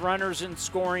 Hitting with runners in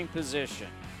scoring position.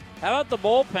 How about the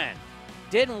bullpen?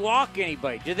 Didn't walk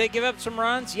anybody. Did they give up some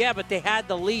runs? Yeah, but they had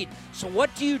the lead. So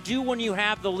what do you do when you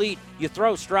have the lead? You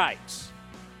throw strikes.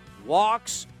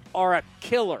 Walks are a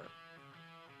killer.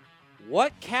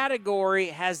 What category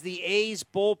has the A's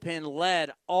bullpen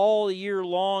led all year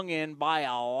long in by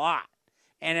a lot?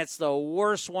 And it's the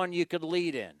worst one you could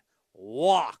lead in.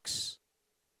 Walks.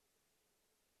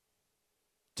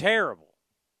 Terrible.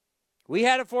 We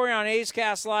had it for you on A's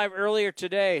Cast Live earlier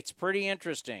today. It's pretty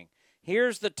interesting.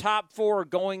 Here's the top 4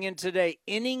 going in today.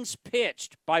 Innings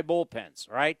pitched by bullpens,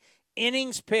 right?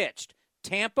 Innings pitched.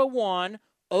 Tampa 1,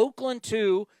 Oakland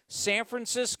 2, San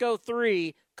Francisco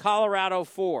 3, Colorado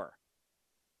 4.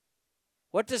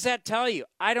 What does that tell you?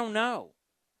 I don't know.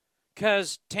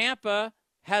 Because Tampa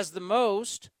has the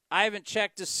most. I haven't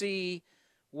checked to see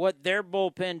what their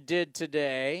bullpen did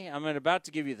today. I'm about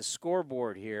to give you the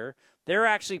scoreboard here. They're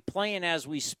actually playing as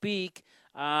we speak,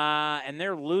 and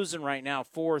they're losing right now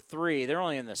 4-3. They're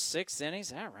only in the 6th inning. Is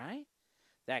that right?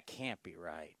 That can't be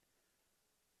right.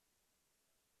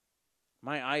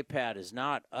 My iPad is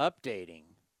not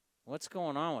updating. What's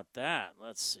going on with that?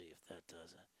 Let's see if that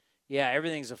does it. Yeah,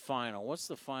 everything's a final. What's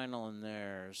the final in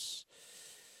theirs?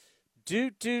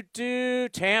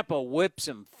 Tampa whips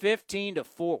him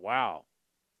 15-4. Wow.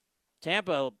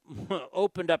 Tampa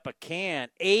opened up a can.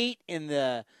 8 in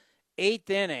the 8th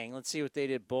inning. Let's see what they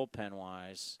did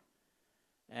bullpen-wise.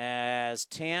 As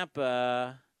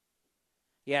Tampa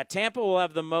will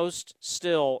have the most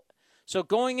still. So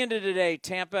going into today,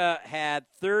 Tampa had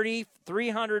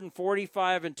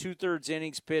 345 and 2/3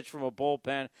 innings pitched from a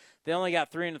bullpen. They only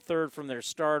got 3 1/3 from their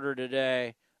starter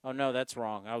today. Oh, no, that's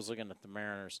wrong. I was looking at the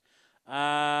Mariners.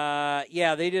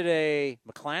 They did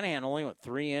McClanahan only went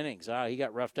 3 innings. He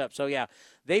got roughed up. So,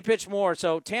 they pitched more.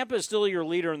 So, Tampa is still your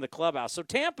leader in the clubhouse. So,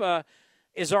 Tampa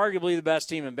is arguably the best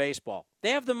team in baseball. They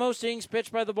have the most innings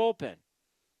pitched by the bullpen.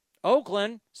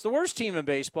 Oakland is the worst team in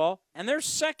baseball, and they're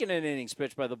second in innings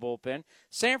pitched by the bullpen.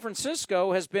 San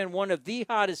Francisco has been one of the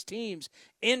hottest teams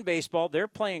in baseball. They're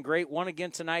playing great. Won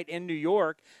again tonight in New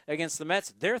York against the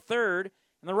Mets. They're third,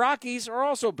 and the Rockies are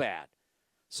also bad.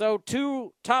 So,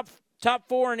 2 top Top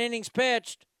 4 in innings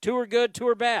pitched, 2 are good, 2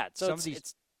 are bad. So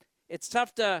it's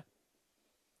tough to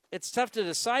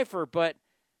decipher, but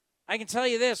I can tell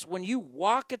you this, when you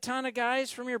walk a ton of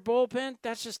guys from your bullpen,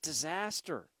 that's just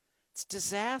disaster. It's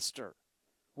disaster.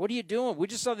 What are you doing? We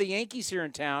just saw the Yankees here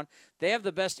in town. They have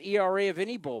the best ERA of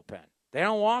any bullpen. They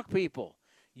don't walk people.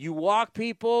 You walk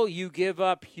people, you give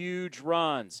up huge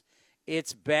runs.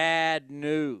 It's bad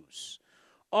news.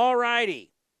 All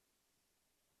righty.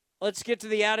 Let's get to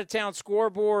the out-of-town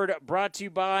scoreboard brought to you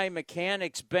by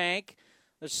Mechanics Bank.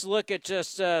 Let's look at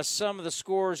just some of the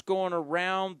scores going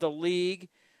around the league.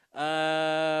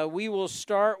 We will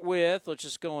start with, let's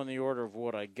just go in the order of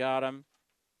what I got them.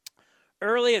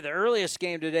 The earliest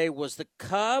game today was the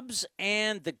Cubs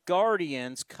and the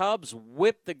Guardians. Cubs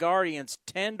whipped the Guardians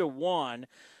 10-1.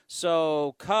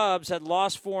 So Cubs had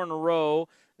lost 4 in a row.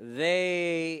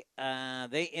 They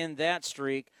end that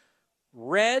streak.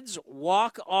 Reds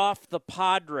walk off the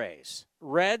Padres.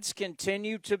 Reds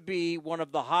continue to be one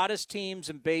of the hottest teams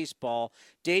in baseball.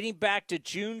 Dating back to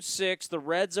June 6th, the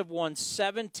Reds have won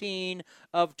 17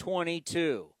 of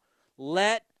 22.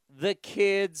 Let the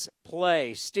kids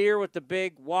play. Steer with the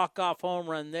big walk-off home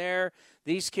run there.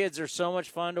 These kids are so much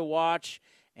fun to watch.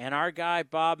 And our guy,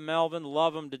 Bob Melvin,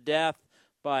 love him to death.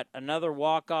 But another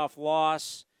walk-off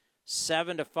loss,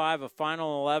 7-5, a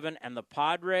final 11. And the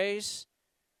Padres,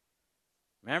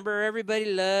 remember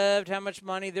everybody loved how much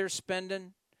money they're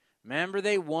spending? Remember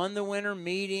they won the winter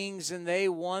meetings and they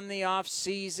won the off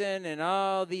season and,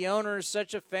 oh, the owner is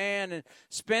such a fan and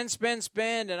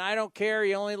spend, and I don't care,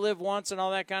 you only live once and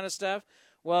all that kind of stuff?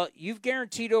 Well, you've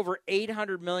guaranteed over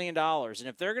 $800 million. And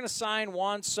if they're going to sign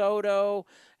Juan Soto,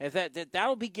 if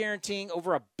that'll be guaranteeing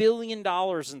over $1 billion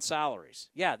in salaries.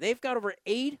 Yeah, they've got over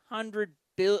 $800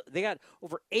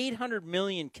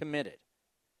 million committed.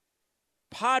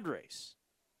 Padres,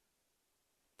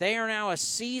 they are now a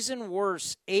season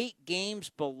worst, 8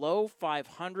 games below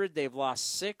 500. They've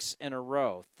lost 6 in a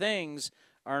row. Things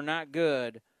are not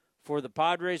good for the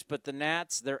Padres, but the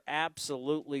Nats, they're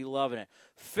absolutely loving it.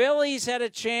 Phillies had a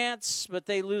chance, but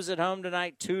they lose at home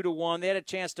tonight 2-1. They had a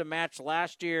chance to match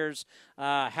last year's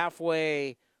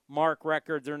halfway mark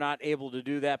record. They're not able to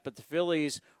do that, but the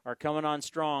Phillies are coming on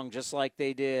strong just like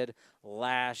they did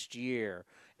last year.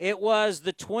 It was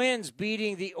the Twins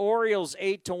beating the Orioles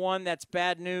 8-1. That's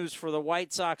bad news for the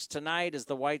White Sox tonight, as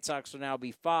the White Sox will now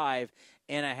be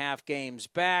 5.5 games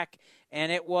back.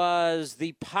 And it was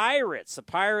the Pirates. The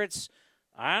Pirates,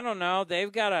 I don't know,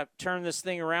 they've got to turn this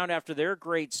thing around after their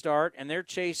great start, and they're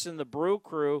chasing the Brew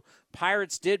Crew.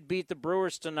 Pirates did beat the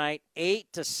Brewers tonight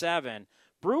 8-7.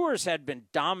 Brewers had been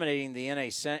dominating the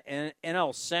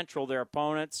NL Central, their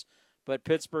opponents, but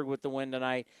Pittsburgh with the win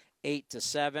tonight,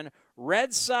 8-7.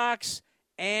 Red Sox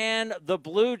and the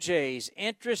Blue Jays.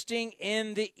 Interesting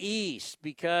in the East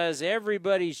because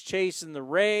everybody's chasing the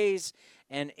Rays.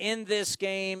 And in this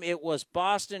game, it was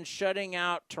Boston shutting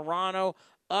out Toronto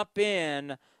up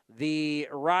in the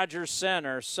Rogers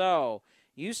Center. So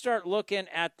you start looking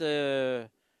at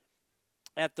the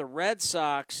Red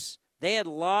Sox. They had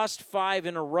lost 5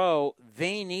 in a row.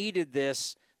 They needed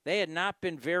this. They had not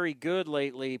been very good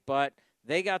lately, but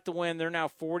they got the win. They're now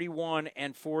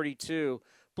 41-42.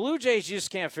 Blue Jays just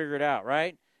can't figure it out,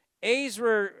 right? A's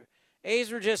were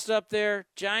just up there.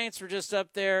 Giants were just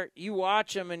up there. You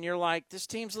watch them, and you're like, this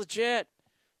team's legit.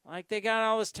 Like, they got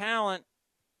all this talent,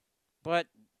 but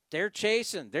they're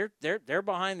chasing. They're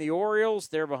behind the Orioles.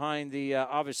 They're behind the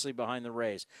obviously behind the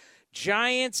Rays.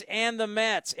 Giants and the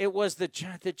Mets. It was the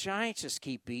Giants just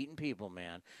keep beating people,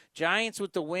 man. Giants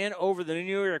with the win over the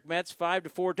New York Mets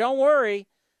 5-4. Don't worry.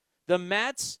 The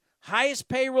Mets, highest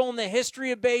payroll in the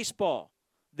history of baseball.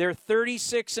 They're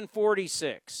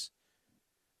 36-46.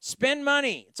 Spend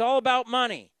money. It's all about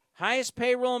money. Highest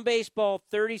payroll in baseball,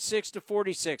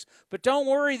 36-46. But don't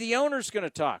worry, the owner's going to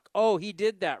talk. Oh, he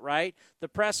did that, right? The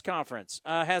press conference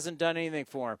hasn't done anything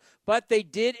for him. But they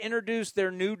did introduce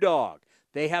their new dog.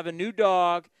 They have a new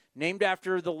dog named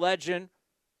after the legend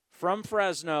from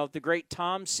Fresno, the great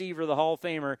Tom Seaver, the Hall of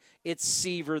Famer. It's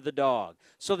Seaver the dog.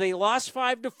 So they lost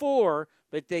 5-4,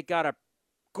 but they got a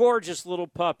gorgeous little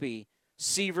puppy,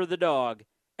 Seaver the dog,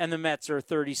 and the Mets are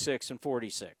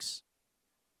 36-46.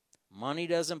 Money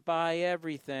doesn't buy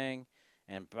everything.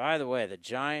 And by the way, the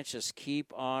Giants just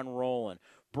keep on rolling.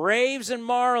 Braves and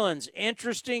Marlins,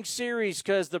 interesting series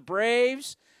because the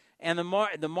Braves and the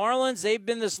Marlins, they've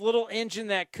been this little engine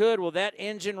that could. Well, that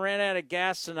engine ran out of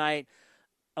gas tonight.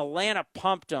 Atlanta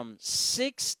pumped them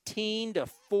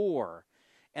 16-4.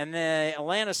 And then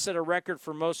Atlanta set a record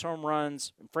for most home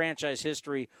runs in franchise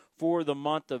history for the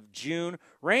month of June.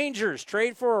 Rangers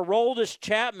trade for Aroldis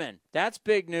Chapman. That's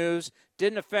big news.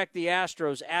 Didn't affect the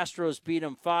Astros. Astros beat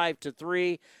them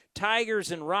 5-3. Tigers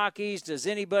and Rockies. Does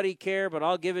anybody care? But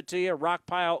I'll give it to you. Rock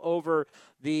pile over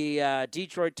the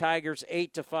Detroit Tigers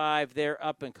 8-5. They're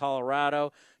up in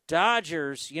Colorado.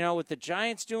 Dodgers, with the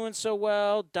Giants doing so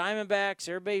well, Diamondbacks,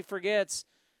 everybody forgets.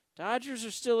 Dodgers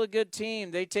are still a good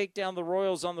team. They take down the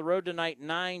Royals on the road tonight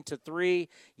 9-3.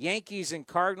 Yankees and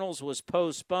Cardinals was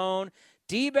postponed.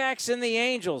 D-backs and the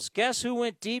Angels. Guess who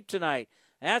went deep tonight?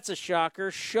 That's a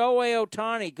shocker. Shohei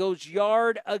Ohtani goes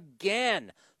yard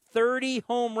again. 30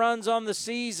 home runs on the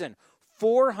season.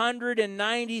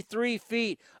 493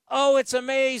 feet. Oh, it's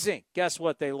amazing. Guess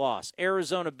what? They lost.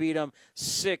 Arizona beat them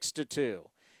 6-2.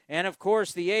 And, of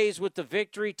course, the A's with the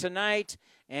victory tonight.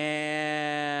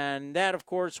 And that, of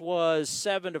course, was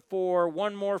 7-4.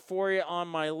 One more for you on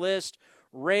my list.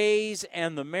 Rays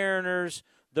and the Mariners.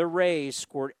 The Rays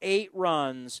scored 8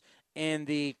 runs in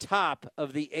the top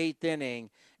of the 8th inning.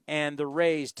 And the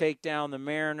Rays take down the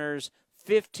Mariners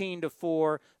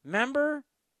 15-4. Remember?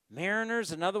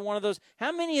 Mariners, another one of those.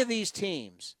 How many of these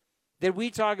teams did we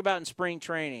talk about in spring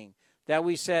training that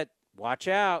we said, watch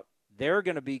out, they're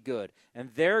going to be good, and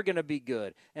they're going to be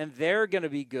good, and they're going to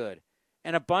be good?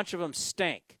 And a bunch of them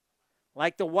stink,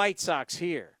 like the White Sox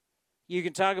here. You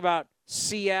can talk about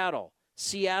Seattle.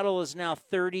 Seattle is now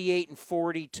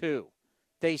 38-42.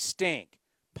 They stink.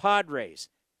 Padres,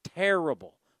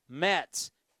 terrible.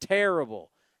 Mets,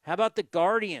 terrible. How about the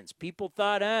Guardians? People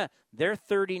thought, they're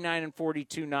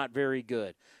 39-42, not very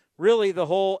good. Really, the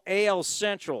whole AL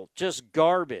Central, just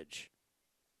garbage.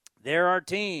 There are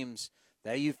teams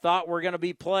that you thought were going to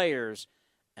be players,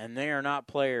 and they are not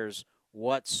players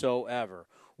whatsoever.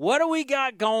 What do we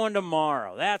got going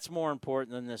tomorrow? That's more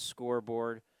important than this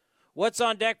scoreboard. What's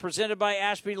on deck presented by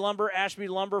Ashby Lumber. Ashby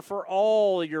Lumber for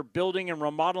all your building and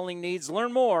remodeling needs.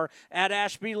 Learn more at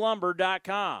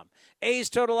ashbylumber.com. A's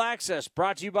Total Access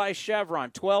brought to you by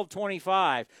Chevron,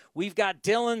 1225. We've got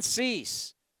Dylan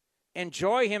Cease.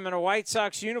 Enjoy him in a White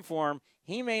Sox uniform.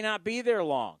 He may not be there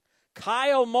long.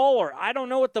 Kyle Muller, I don't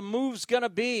know what the move's going to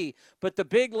be, but the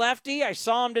big lefty, I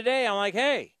saw him today. I'm like,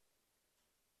 hey,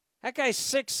 that guy's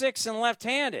 6'6" and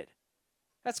left-handed.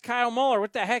 That's Kyle Muller.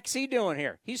 What the heck's he doing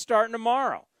here? He's starting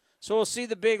tomorrow. So we'll see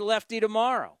the big lefty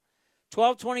tomorrow.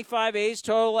 1225 A's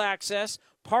Total Access.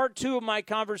 Part 2 of my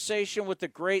conversation with the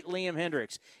great Liam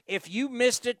Hendriks. If you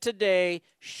missed it today,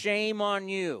 shame on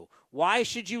you. Why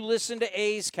should you listen to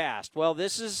A's Cast? Well,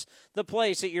 this is the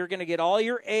place that you're going to get all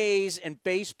your A's and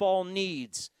baseball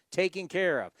needs taken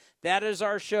care of. That is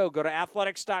our show. Go to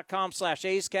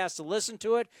athletics.com/A'sCast to listen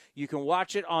to it. You can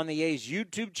watch it on the A's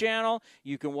YouTube channel.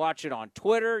 You can watch it on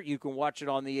Twitter. You can watch it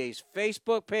on the A's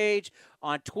Facebook page.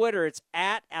 On Twitter, it's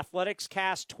at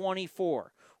AthleticsCast24.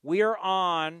 We are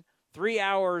on 3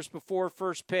 hours before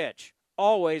first pitch.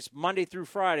 Always Monday through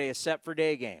Friday, except for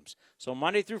day games. So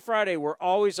Monday through Friday, we're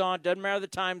always on. Doesn't matter the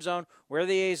time zone. Where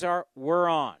the A's are, we're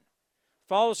on.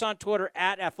 Follow us on Twitter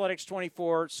at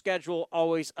Athletics24. Schedule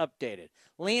always updated.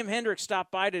 Liam Hendriks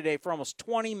stopped by today for almost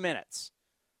 20 minutes.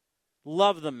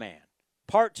 Love the man.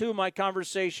 Part 2 of my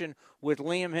conversation with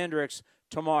Liam Hendriks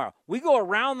tomorrow. We go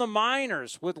around the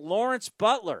minors with Lawrence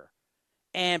Butler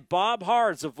and Bob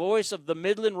Hards, the voice of the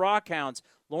Midland Rockhounds.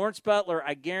 Lawrence Butler,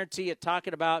 I guarantee you,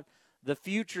 talking about the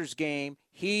Futures game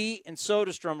he and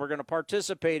Soderstrom are going to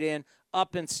participate in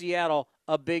up in Seattle,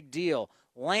 a big deal.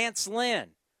 Lance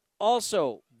Lynn,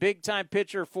 also big-time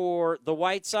pitcher for the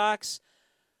White Sox.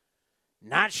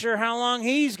 Not sure how long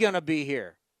he's going to be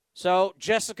here. So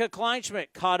Jessica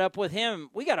Kleinschmidt caught up with him.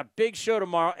 We got a big show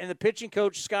tomorrow, and the pitching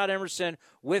coach, Scott Emerson,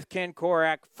 with Ken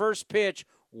Korak. First pitch,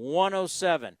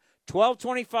 107.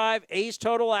 1225 A's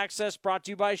Total Access brought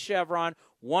to you by Chevron.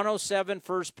 107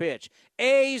 first pitch.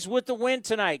 A's with the win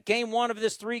tonight. Game 1 of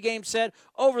this 3-game set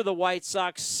over the White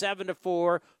Sox,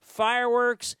 7-4.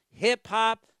 Fireworks,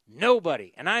 hip-hop,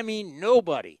 nobody, and I mean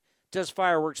nobody, does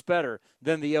fireworks better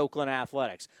than the Oakland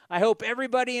Athletics. I hope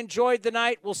everybody enjoyed the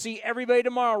night. We'll see everybody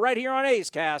tomorrow right here on A's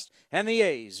Cast and the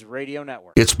A's Radio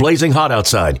Network. It's blazing hot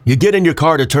outside. You get in your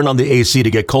car to turn on the AC to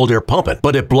get cold air pumping,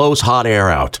 but it blows hot air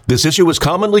out. This issue is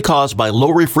commonly caused by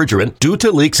low refrigerant due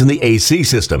to leaks in the AC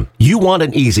system. You want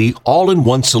an easy,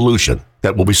 all-in-one solution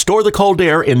that will restore the cold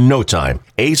air in no time.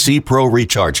 AC Pro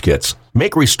Recharge Kits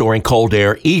make restoring cold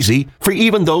air easy for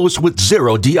even those with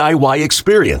zero DIY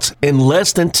experience in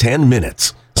less than 10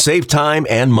 minutes. Save time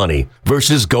and money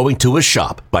versus going to a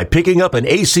shop by picking up an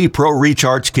AC Pro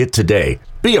Recharge Kit today.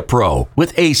 Be a pro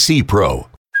with AC Pro.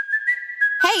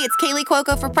 Hey, it's Kaylee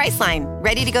Cuoco for Priceline.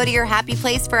 Ready to go to your happy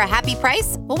place for a happy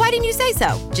price? Well, why didn't you say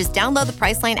so? Just download the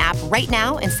Priceline app right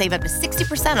now and save up to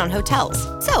 60% on hotels.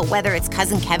 So whether it's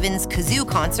Cousin Kevin's Kazoo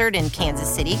Concert in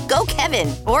Kansas City, go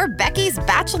Kevin, or Becky's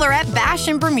Bachelorette Bash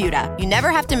in Bermuda, you never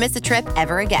have to miss a trip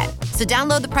ever again. So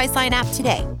download the Priceline app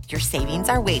today. Your savings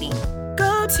are waiting.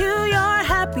 Go to your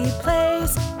happy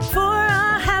place for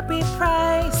a happy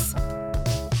price.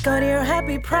 Go to your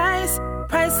happy price,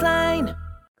 Priceline.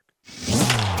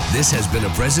 This has been a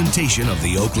presentation of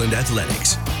the Oakland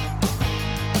Athletics.